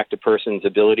impact a person's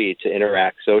ability to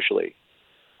interact socially,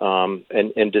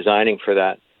 and designing for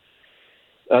that.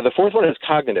 The fourth one is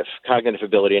cognitive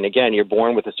ability. And again, you're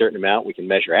born with a certain amount. We can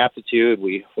measure aptitude.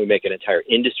 We make an entire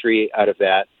industry out of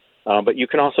that. But you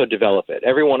can also develop it.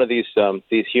 Every one of these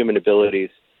human abilities,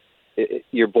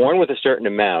 you're born with a certain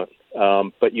amount,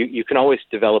 but you can always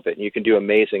develop it, and you can do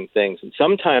amazing things. And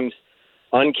sometimes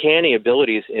uncanny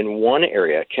abilities in one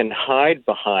area can hide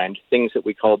behind things that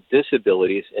we call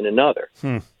disabilities in another.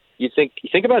 You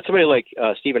think about somebody like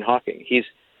Stephen Hawking. He's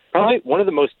probably one of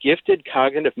the most gifted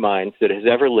cognitive minds that has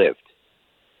ever lived.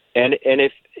 And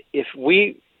if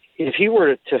he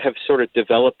were to have sort of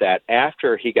developed that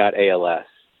after he got ALS,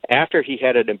 after he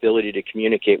had an ability to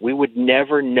communicate, we would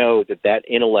never know that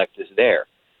intellect is there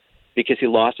because he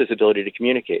lost his ability to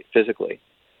communicate physically.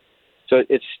 So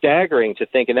it's staggering to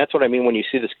think, and that's what I mean when you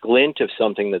see this glint of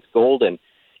something that's golden,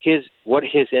 what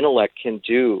his intellect can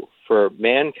do for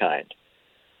mankind.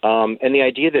 And the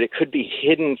idea that it could be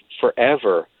hidden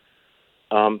forever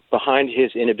behind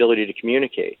his inability to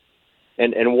communicate.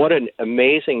 And what an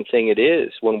amazing thing it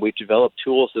is when we develop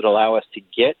tools that allow us to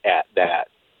get at that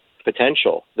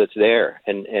potential that's there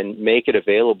and make it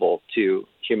available to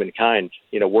humankind,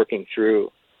 working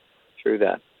through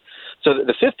that. So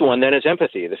the fifth one then is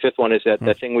empathy. The fifth one is that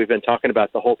thing we've been talking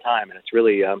about the whole time, and it's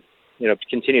really,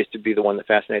 continues to be the one that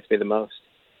fascinates me the most.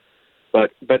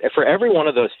 But for every one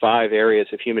of those 5 areas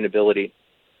of human ability,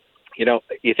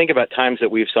 you think about times that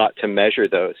we've sought to measure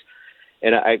those.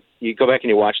 And you go back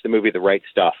and you watch the movie The Right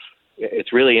Stuff.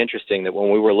 It's really interesting that when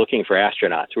we were looking for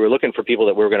astronauts, we were looking for people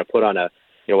that we were going to put on a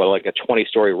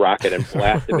 20-story rocket and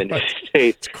blast them into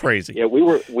space. It's crazy. Yeah, we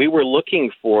were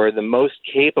looking for the most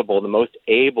capable, the most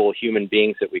able human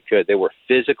beings that we could. They were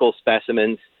physical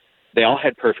specimens. They all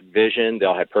had perfect vision. They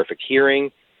all had perfect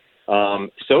hearing.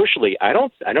 Socially, I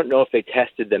don't know if they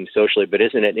tested them socially, but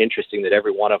isn't it interesting that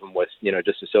every one of them was,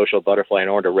 just a social butterfly and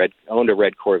owned a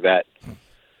red Corvette?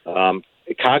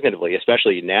 Cognitively,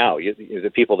 especially now,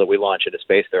 the people that we launch into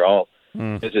space, they're all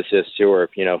physicists who are,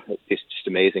 these just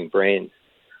amazing brains.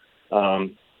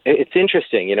 It's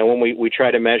interesting, when we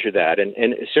try to measure that,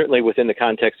 and certainly within the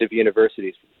context of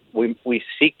universities, we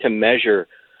seek to measure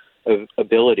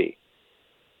ability.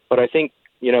 But I think,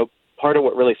 part of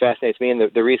what really fascinates me,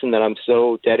 and the reason that I'm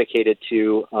so dedicated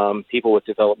to people with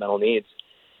developmental needs,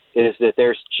 is that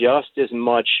there's just as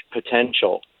much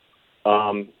potential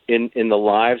in the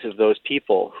lives of those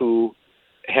people who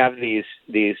have these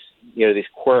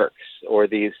quirks or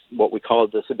these what we call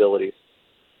disabilities.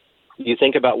 You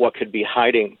think about what could be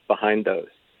hiding behind those,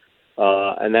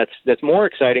 and that's more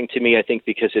exciting to me, I think,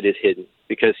 because it is hidden,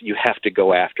 because you have to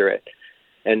go after it,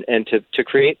 and to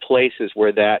create places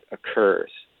where that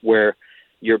occurs, where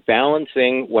you're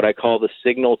balancing what I call the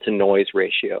signal to noise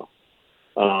ratio,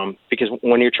 because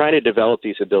when you're trying to develop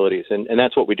these abilities, and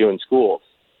that's what we do in schools.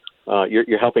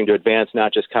 You're helping to advance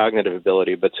not just cognitive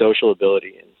ability, but social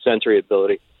ability and sensory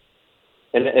ability.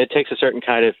 And it takes a certain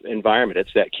kind of environment.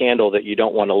 It's that candle that you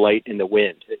don't want to light in the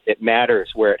wind. It matters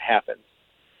where it happens.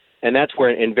 And that's where,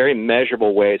 in very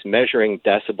measurable ways, measuring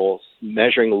decibels,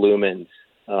 measuring lumens,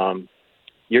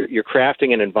 you're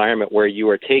crafting an environment where you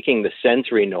are taking the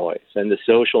sensory noise and the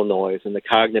social noise and the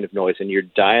cognitive noise, and you're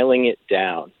dialing it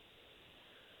down.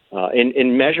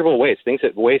 In measurable ways,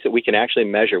 ways that we can actually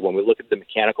measure when we look at the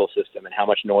mechanical system and how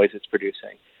much noise it's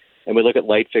producing. And we look at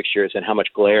light fixtures and how much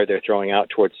glare they're throwing out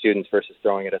towards students versus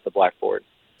throwing it at the blackboard.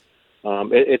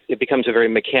 It becomes a very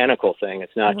mechanical thing.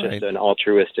 It's not just an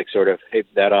altruistic sort of, hey,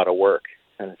 that ought to work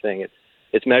kind of thing.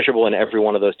 It's measurable in every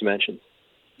one of those dimensions.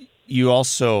 You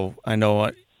also, I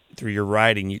know through your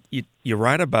writing, you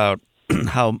write about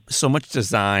how so much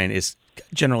design is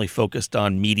generally focused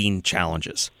on meeting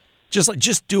challenges.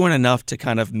 Just doing enough to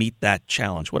kind of meet that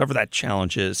challenge, whatever that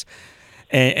challenge is.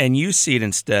 And you see it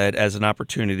instead as an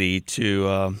opportunity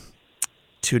to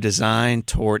design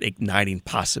toward igniting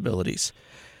possibilities.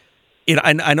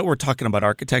 I know we're talking about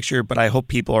architecture, but I hope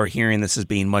people are hearing this as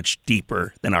being much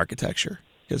deeper than architecture,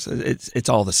 because it's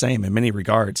all the same in many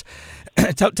regards.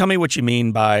 Tell me what you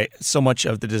mean by so much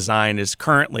of the design is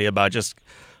currently about just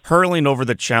hurling over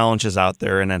the challenges out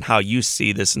there, and then how you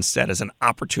see this instead as an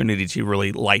opportunity to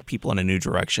really light people in a new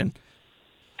direction.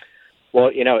 Well,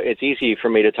 it's easy for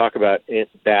me to talk about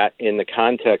that in the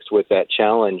context with that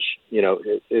challenge.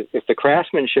 If the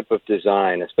craftsmanship of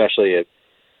design, especially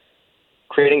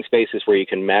creating spaces where you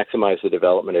can maximize the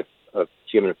development of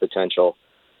human potential,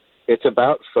 it's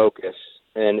about focus,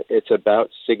 and it's about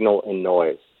signal and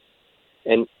noise.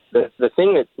 And the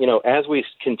thing that, as we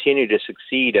continue to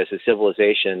succeed as a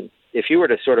civilization, if you were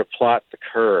to sort of plot the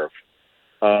curve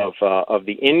of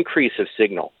the increase of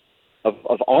signal,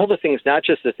 of all the things, not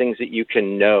just the things that you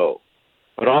can know,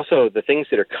 but also the things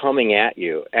that are coming at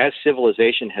you. As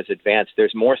civilization has advanced,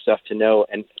 there's more stuff to know,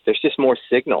 and there's just more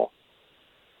signal,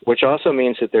 which also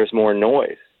means that there's more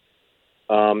noise.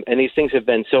 And these things have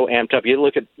been so amped up. You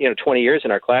look at 20 years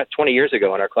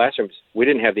ago in our classrooms, we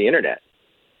didn't have the internet.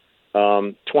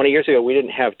 20 years ago, we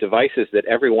didn't have devices that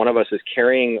every one of us is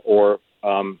carrying or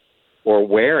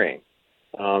wearing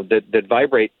that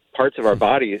vibrate parts of our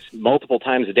bodies multiple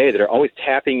times a day, that are always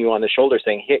tapping you on the shoulder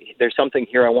saying, hey, there's something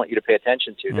here I want you to pay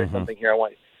attention to. There's something here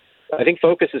I think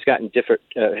focus has gotten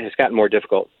more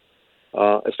difficult,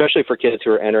 especially for kids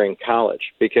who are entering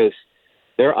college, because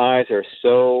their eyes are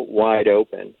so wide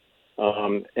open,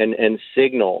 and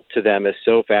signal to them is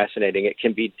so fascinating. It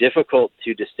can be difficult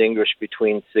to distinguish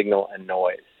between signal and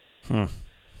noise.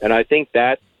 And I think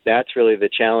that's really the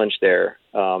challenge there.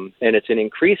 And it's an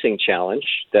increasing challenge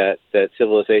that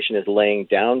civilization is laying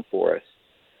down for us.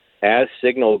 As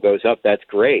signal goes up, that's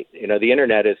great. The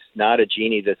internet is not a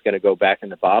genie that's going to go back in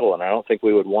the bottle, and I don't think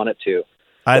we would want it to.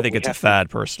 I think it's a fad,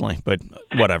 personally, but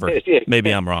whatever.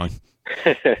 Maybe I'm wrong.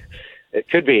 It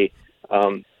could be,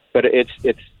 but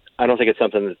I don't think it's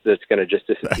something that's going to just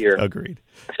disappear. Agreed.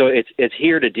 So it's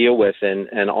here to deal with,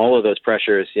 and all of those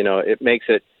pressures. It makes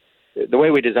it. The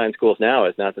way we design schools now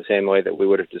is not the same way that we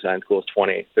would have designed schools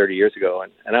 20, 30 years ago,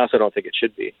 and I also don't think it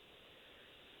should be.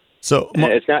 So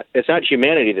it's not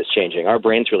humanity that's changing. Our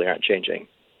brains really aren't changing.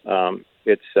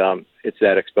 It's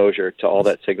that exposure to all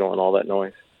that signal and all that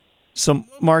noise. So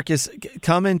Marcus,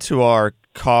 come into our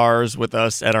cars with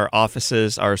us at our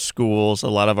offices, our schools. A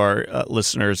lot of our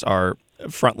listeners are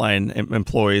frontline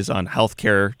employees on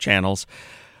healthcare channels.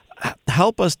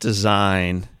 Help us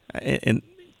design in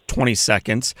 20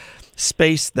 seconds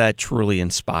space that truly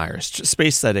inspires,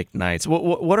 space that ignites.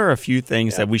 What are a few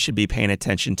things that we should be paying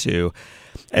attention to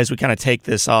as we kind of take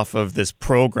this off of this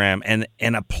program and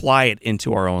apply it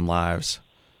into our own lives?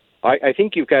 I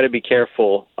think you've got to be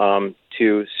careful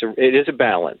it is a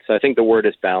balance. I think the word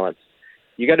is balance.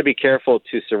 You got to be careful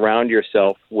to surround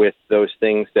yourself with those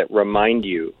things that remind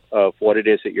you of what it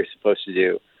is that you're supposed to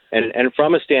do. And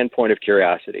from a standpoint of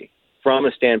curiosity, from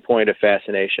a standpoint of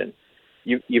fascination,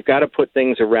 you've got to put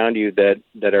things around you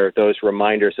that are those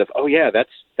reminders of, oh yeah,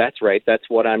 that's right. That's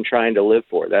what I'm trying to live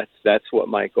for. That's what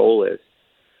my goal is.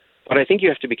 But I think you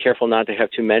have to be careful not to have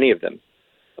too many of them,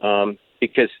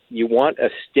 because you want a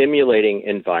stimulating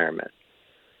environment,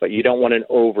 but you don't want an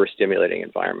overstimulating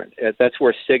environment. That's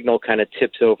where signal kind of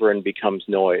tips over and becomes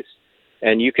noise.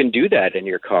 And you can do that in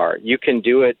your car. You can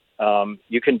do it.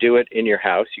 You can do it in your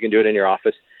house. You can do it in your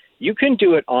office. You can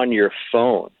do it on your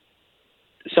phone.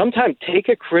 Sometimes take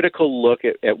a critical look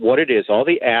at what it is, all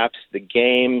the apps, the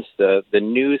games, the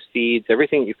news feeds,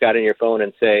 everything you've got in your phone,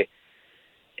 and say,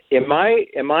 am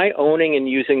I owning and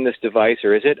using this device,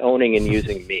 or is it owning and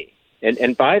using me?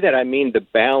 And by that I mean the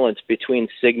balance between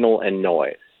signal and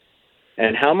noise.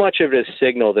 And how much of it is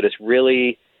signal that is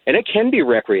really, and it can be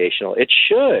recreational. It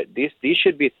should. These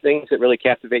should be things that really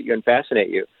captivate you and fascinate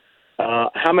you.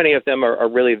 How many of them are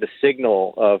really the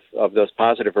signal of those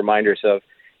positive reminders of,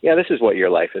 yeah, this is what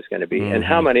your life is going to be. Mm-hmm. And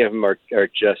how many of them are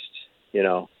just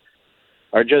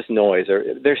noise?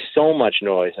 There's so much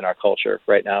noise in our culture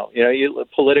right now.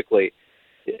 Politically,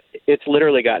 it's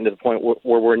literally gotten to the point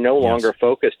where we're no longer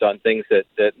focused on things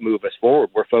that move us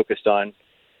forward.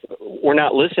 We're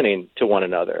not listening to one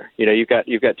another. You've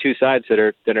got two sides that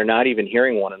are not even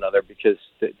hearing one another, because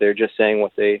they're just saying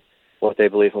what they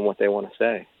believe and what they want to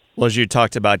say. Well, as you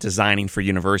talked about designing for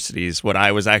universities, what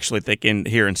I was actually thinking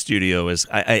here in studio is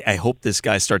I hope this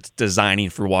guy starts designing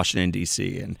for Washington,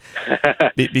 D.C. and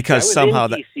because somehow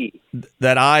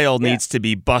that aisle needs to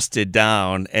be busted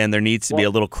down, and there needs to be a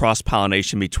little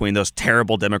cross-pollination between those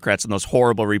terrible Democrats and those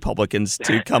horrible Republicans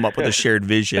to come up with a shared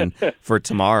vision for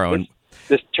tomorrow. And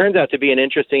this turns out to be an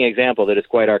interesting example that is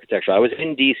quite architectural. I was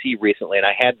in D.C. recently, and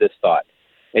I had this thought.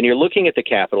 And you're looking at the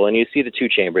Capitol, and you see the two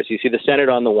chambers. You see the Senate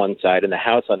on the one side and the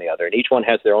House on the other, and each one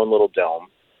has their own little dome.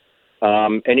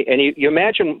 And you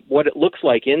imagine what it looks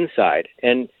like inside.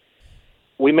 And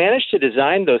we managed to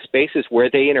design those spaces where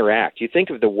they interact. You think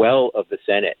of the well of the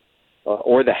Senate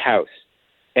or the House,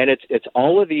 and it's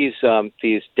all of these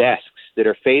desks that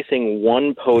are facing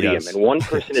one podium, and one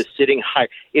person is sitting high.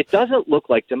 It doesn't look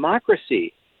like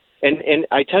democracy. And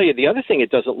I tell you, the other thing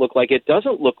it doesn't look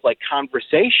like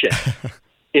conversation.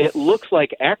 It looks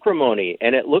like acrimony,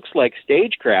 and it looks like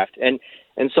stagecraft. And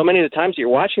so many of the times you're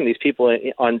watching these people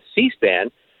on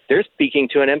C-SPAN, they're speaking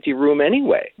to an empty room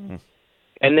anyway. Mm.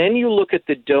 And then you look at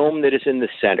the dome that is in the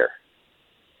center,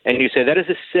 and you say that is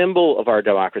a symbol of our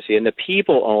democracy, and the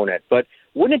people own it. But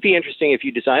wouldn't it be interesting if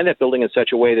you designed that building in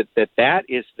such a way that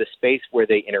is the space where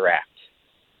they interact?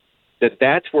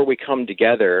 That's where we come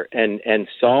together and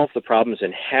solve the problems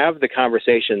and have the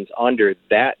conversations under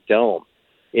that dome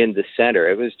in the center.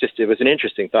 It was an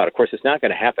interesting thought. Of course, it's not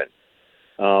going to happen.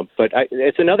 But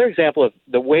it's another example of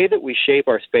the way that we shape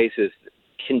our spaces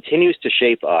continues to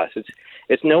shape us.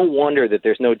 It's no wonder that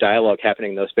there's no dialogue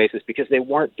happening in those spaces, because they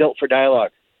weren't built for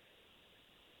dialogue.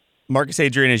 Marcus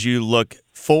Adrian, as you look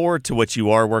forward to what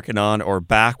you are working on or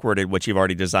backward at what you've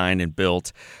already designed and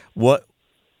built,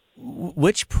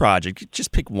 which project,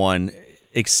 just pick one,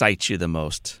 excites you the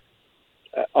most?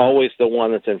 Always the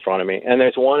one that's in front of me. And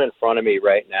there's one in front of me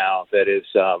right now that is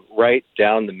right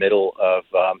down the middle of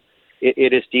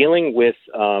it is dealing with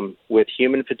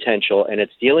human potential, and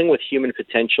it's dealing with human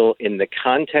potential in the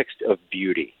context of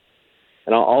beauty.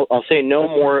 And I'll say no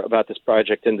more about this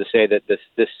project than to say that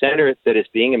this center that is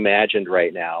being imagined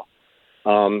right now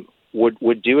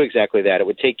would do exactly that. It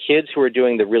would take kids who are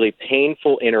doing the really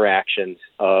painful interactions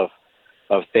of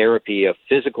therapy, of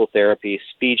physical therapy,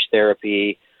 speech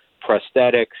therapy,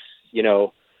 prosthetics.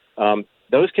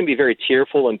 Those can be very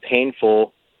tearful and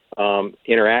painful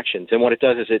interactions. And what it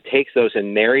does is it takes those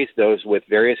and marries those with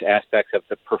various aspects of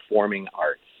the performing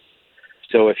arts.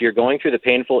 So if you're going through the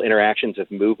painful interactions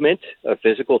of movement, of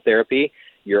physical therapy,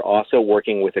 you're also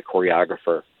working with a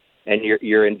choreographer, and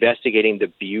you're investigating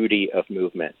the beauty of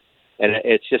movement. And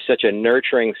it's just such a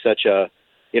nurturing,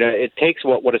 it takes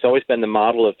what has always been the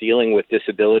model of dealing with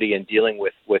disability and dealing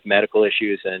with medical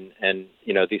issues and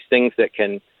these things that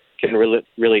can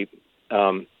really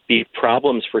be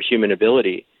problems for human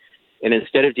ability. And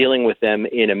instead of dealing with them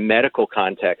in a medical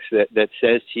context that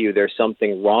says to you there's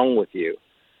something wrong with you,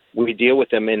 we deal with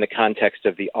them in the context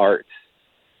of the arts,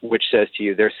 which says to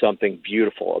you there's something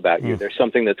beautiful about you. There's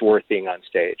something that's worth being on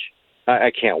stage.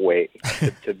 I can't wait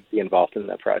to be involved in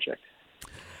that project.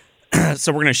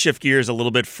 So we're going to shift gears a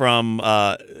little bit from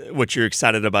what you're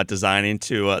excited about designing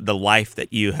to the life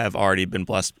that you have already been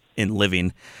blessed in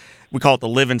living. We call it the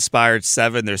Live Inspired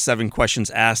 7. There's 7 questions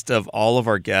asked of all of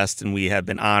our guests, and we have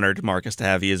been honored, Marcus, to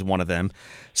have you as one of them.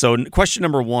 So question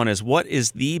number 1 is, what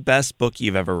is the best book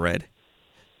you've ever read?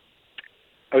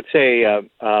 I would say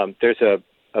there's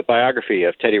a biography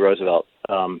of Teddy Roosevelt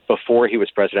before he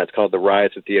was president. It's called The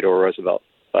Rise of Theodore Roosevelt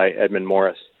by Edmund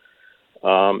Morris.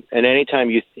 And anytime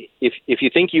if you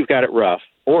think you've got it rough,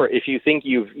 or if you think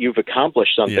you've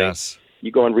accomplished something, yes,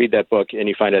 you go and read that book and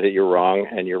you find out that you're wrong,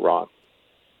 and you're wrong.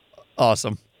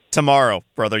 Awesome. Tomorrow,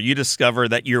 brother, you discover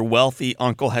that your wealthy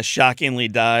uncle has shockingly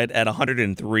died at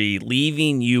 103,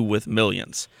 leaving you with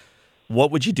millions.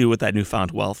 What would you do with that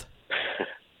newfound wealth?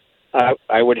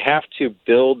 I would have to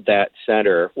build that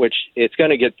center, which it's going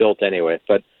to get built anyway,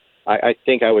 but I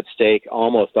think I would stake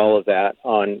almost all of that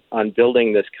on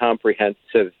building this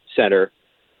comprehensive center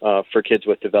for kids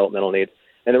with developmental needs.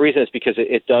 And the reason is because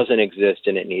it doesn't exist,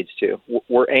 and it needs to.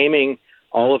 We're aiming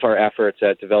all of our efforts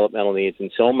at developmental needs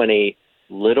in so many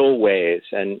little ways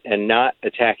and not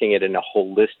attacking it in a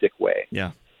holistic way.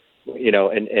 Yeah.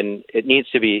 And it needs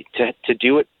to be to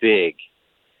do it big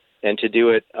and to do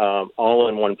it all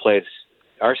in one place.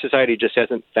 Our society just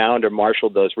hasn't found or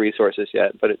marshaled those resources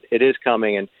yet, but it is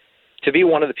coming. And to be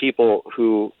one of the people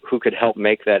who could help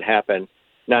make that happen,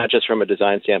 not just from a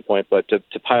design standpoint, but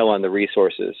to pile on the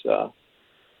resources.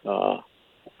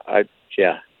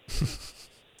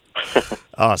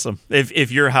 Awesome.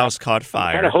 If your house caught fire,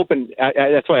 I'm kind of hoping.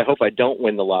 That's why I hope I don't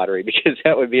win the lottery, because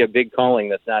that would be a big calling.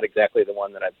 That's not exactly the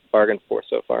one that I've bargained for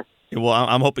so far. Well,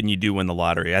 I'm hoping you do win the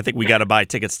lottery. I think we got to buy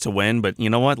tickets to win, but you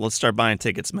know what? Let's start buying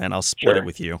tickets, man. I'll split it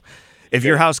with you. If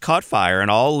your house caught fire and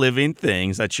all living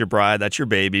things, that's your bride, that's your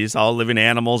babies, all living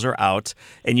animals are out,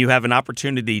 and you have an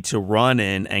opportunity to run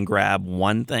in and grab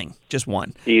one thing, just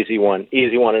one. Easy one,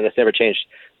 and it's never changed.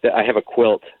 I have a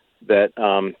quilt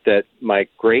that my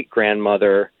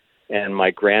great-grandmother and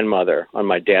my grandmother on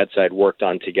my dad's side worked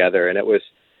on together, and it was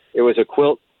a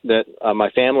quilt that my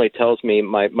family tells me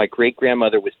my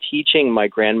great-grandmother was teaching my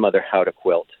grandmother how to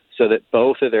quilt, so that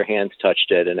both of their hands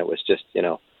touched it, and it was just,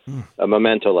 a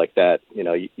memento like that.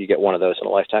 You get one of those in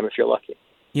a lifetime if you're lucky.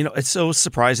 It's so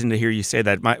surprising to hear you say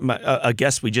that. A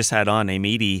guest we just had on,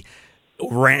 Amity,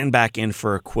 ran back in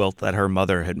for a quilt that her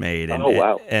mother had made. And,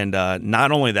 wow. And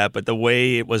not only that, but the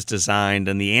way it was designed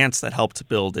and the ants that helped to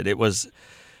build it,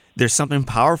 there's something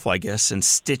powerful, I guess, in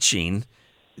stitching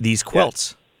these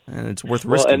quilts. Yes. And it's worth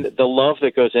risking. Well, and the love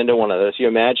that goes into one of those. You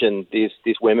imagine these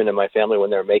women in my family when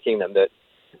they're making them, that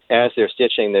as they're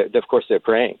stitching, of course they're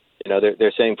praying.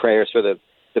 They're saying prayers for the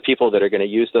people that are going to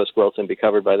use those quilts and be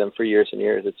covered by them for years and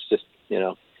years. It's just,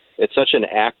 it's such an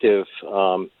active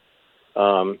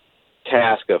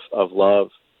task of love.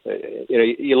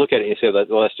 You look at it and you say,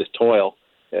 well, that's just toil.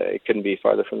 It couldn't be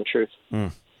farther from the truth.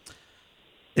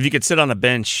 If you could sit on a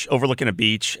bench overlooking a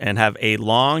beach and have a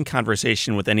long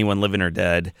conversation with anyone living or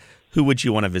dead, who would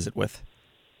you want to visit with?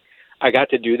 I got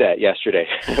to do that yesterday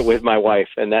with my wife,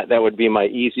 and that would be my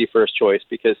easy first choice,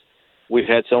 because we've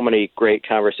had so many great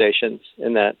conversations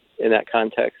in that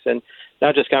context, and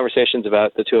not just conversations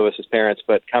about the two of us as parents,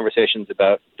 but conversations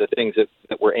about the things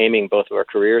that we're aiming both of our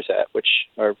careers at, which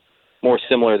are more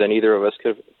similar than either of us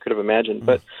could have imagined.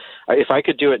 But if I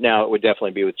could do it now, it would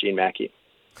definitely be with Gene Mackey.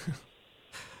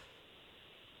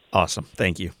 Awesome,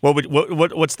 thank you.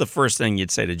 What's the first thing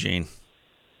you'd say to Gene?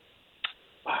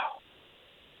 Wow,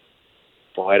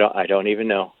 boy, I don't even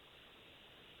know.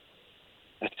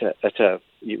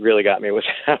 You really got me with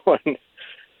that one.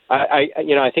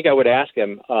 I think I would ask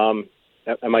him,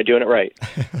 am I doing it right?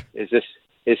 Is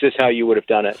this how you would have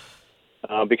done it?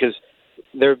 Because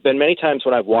there have been many times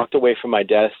when I've walked away from my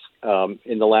desk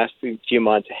in the last few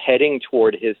months, heading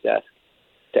toward his desk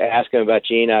to ask him about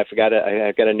Gene. I've got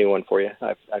a new one for you.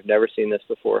 I've never seen this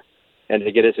before, and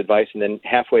to get his advice. And then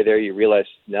halfway there, you realize,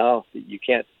 no, you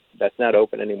can't. That's not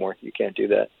open anymore. You can't do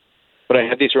that. But I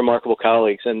have these remarkable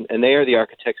colleagues, and they are the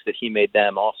architects that he made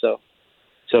them also.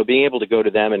 So being able to go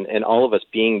to them and all of us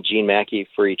being Gene Mackey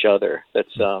for each other,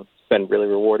 that's been really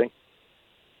rewarding.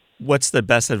 What's the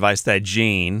best advice that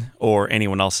Gene or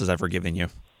anyone else has ever given you?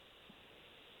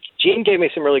 Gene gave me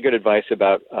some really good advice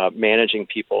about managing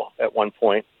people at one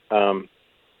point.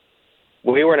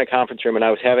 We were in a conference room, and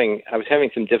I was having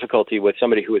some difficulty with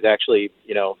somebody who was actually,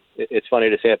 it's funny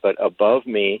to say it, but above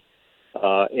me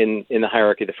in the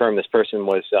hierarchy of the firm. This person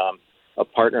was a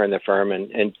partner in the firm,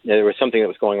 and there was something that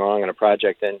was going wrong on a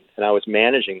project, and I was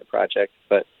managing the project,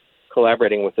 but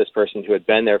collaborating with this person who had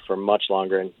been there for much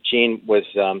longer. And Gene was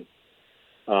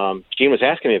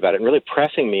asking me about it and really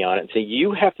pressing me on it and saying,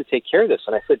 you have to take care of this.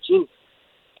 And I said, Gene,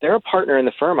 they're a partner in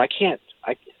the firm. I can't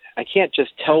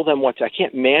just tell them I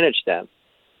can't manage them.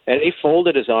 And he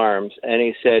folded his arms and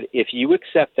he said, if you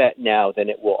accept that now, then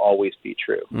it will always be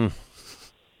true. Mm.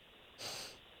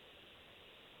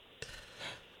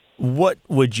 What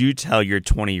would you tell your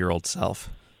 20-year-old self?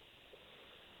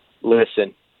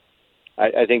 Listen,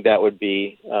 I think that would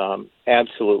be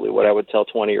absolutely what I would tell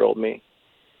 20-year-old me.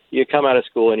 You come out of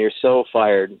school and you're so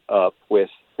fired up with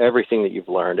everything that you've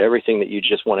learned, everything that you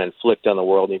just want to inflict on the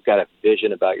world, and you've got a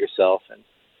vision about yourself, and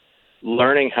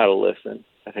learning how to listen.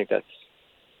 I think that's,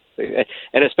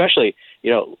 and especially,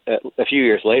 a few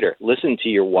years later, listen to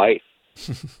your wife,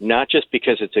 not just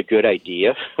because it's a good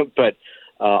idea, but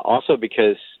also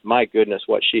because, my goodness,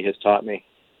 what she has taught me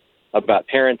about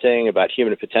parenting, about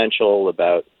human potential,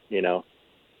 about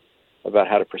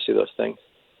how to pursue those things.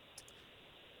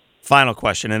 Final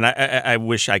question, and I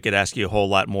wish I could ask you a whole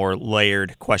lot more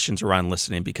layered questions around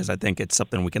listening, because I think it's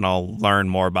something we can all learn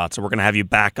more about. So we're going to have you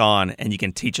back on, and you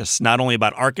can teach us not only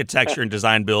about architecture and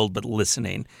design build, but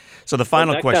listening. So the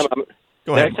final question.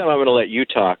 Go ahead. Next time I'm going to let you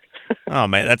talk. Oh,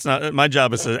 man, that's not my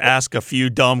job. Is to ask a few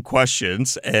dumb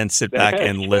questions and sit back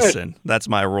and listen. That's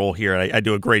my role here. I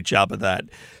do a great job of that.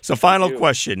 So final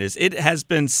question is, it has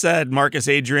been said, Marcus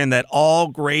Adrian, that all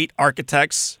great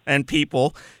architects and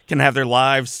people can have their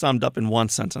lives summed up in one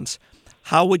sentence.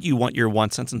 How would you want your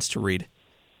one sentence to read?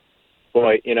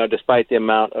 Boy, despite the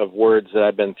amount of words that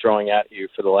I've been throwing at you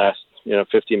for the last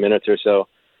 50 minutes or so,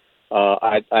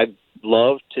 I'd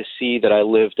love to see that I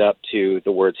lived up to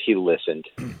the words he listened.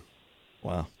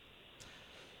 Wow.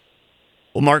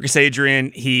 Well, Marcus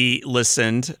Adrian, he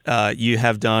listened. You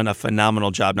have done a phenomenal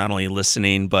job, not only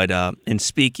listening, but in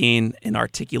speaking and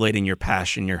articulating your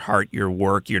passion, your heart, your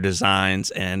work, your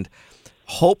designs, and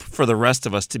hope for the rest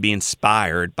of us to be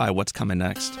inspired by what's coming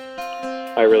next.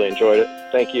 I really enjoyed it.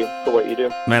 Thank you for what you do.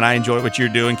 Man, I enjoy what you're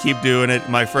doing. Keep doing it.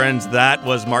 My friends, that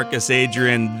was Marcus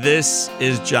Adrian. This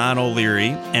is John O'Leary,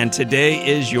 and today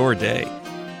is your day.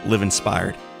 Live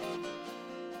inspired.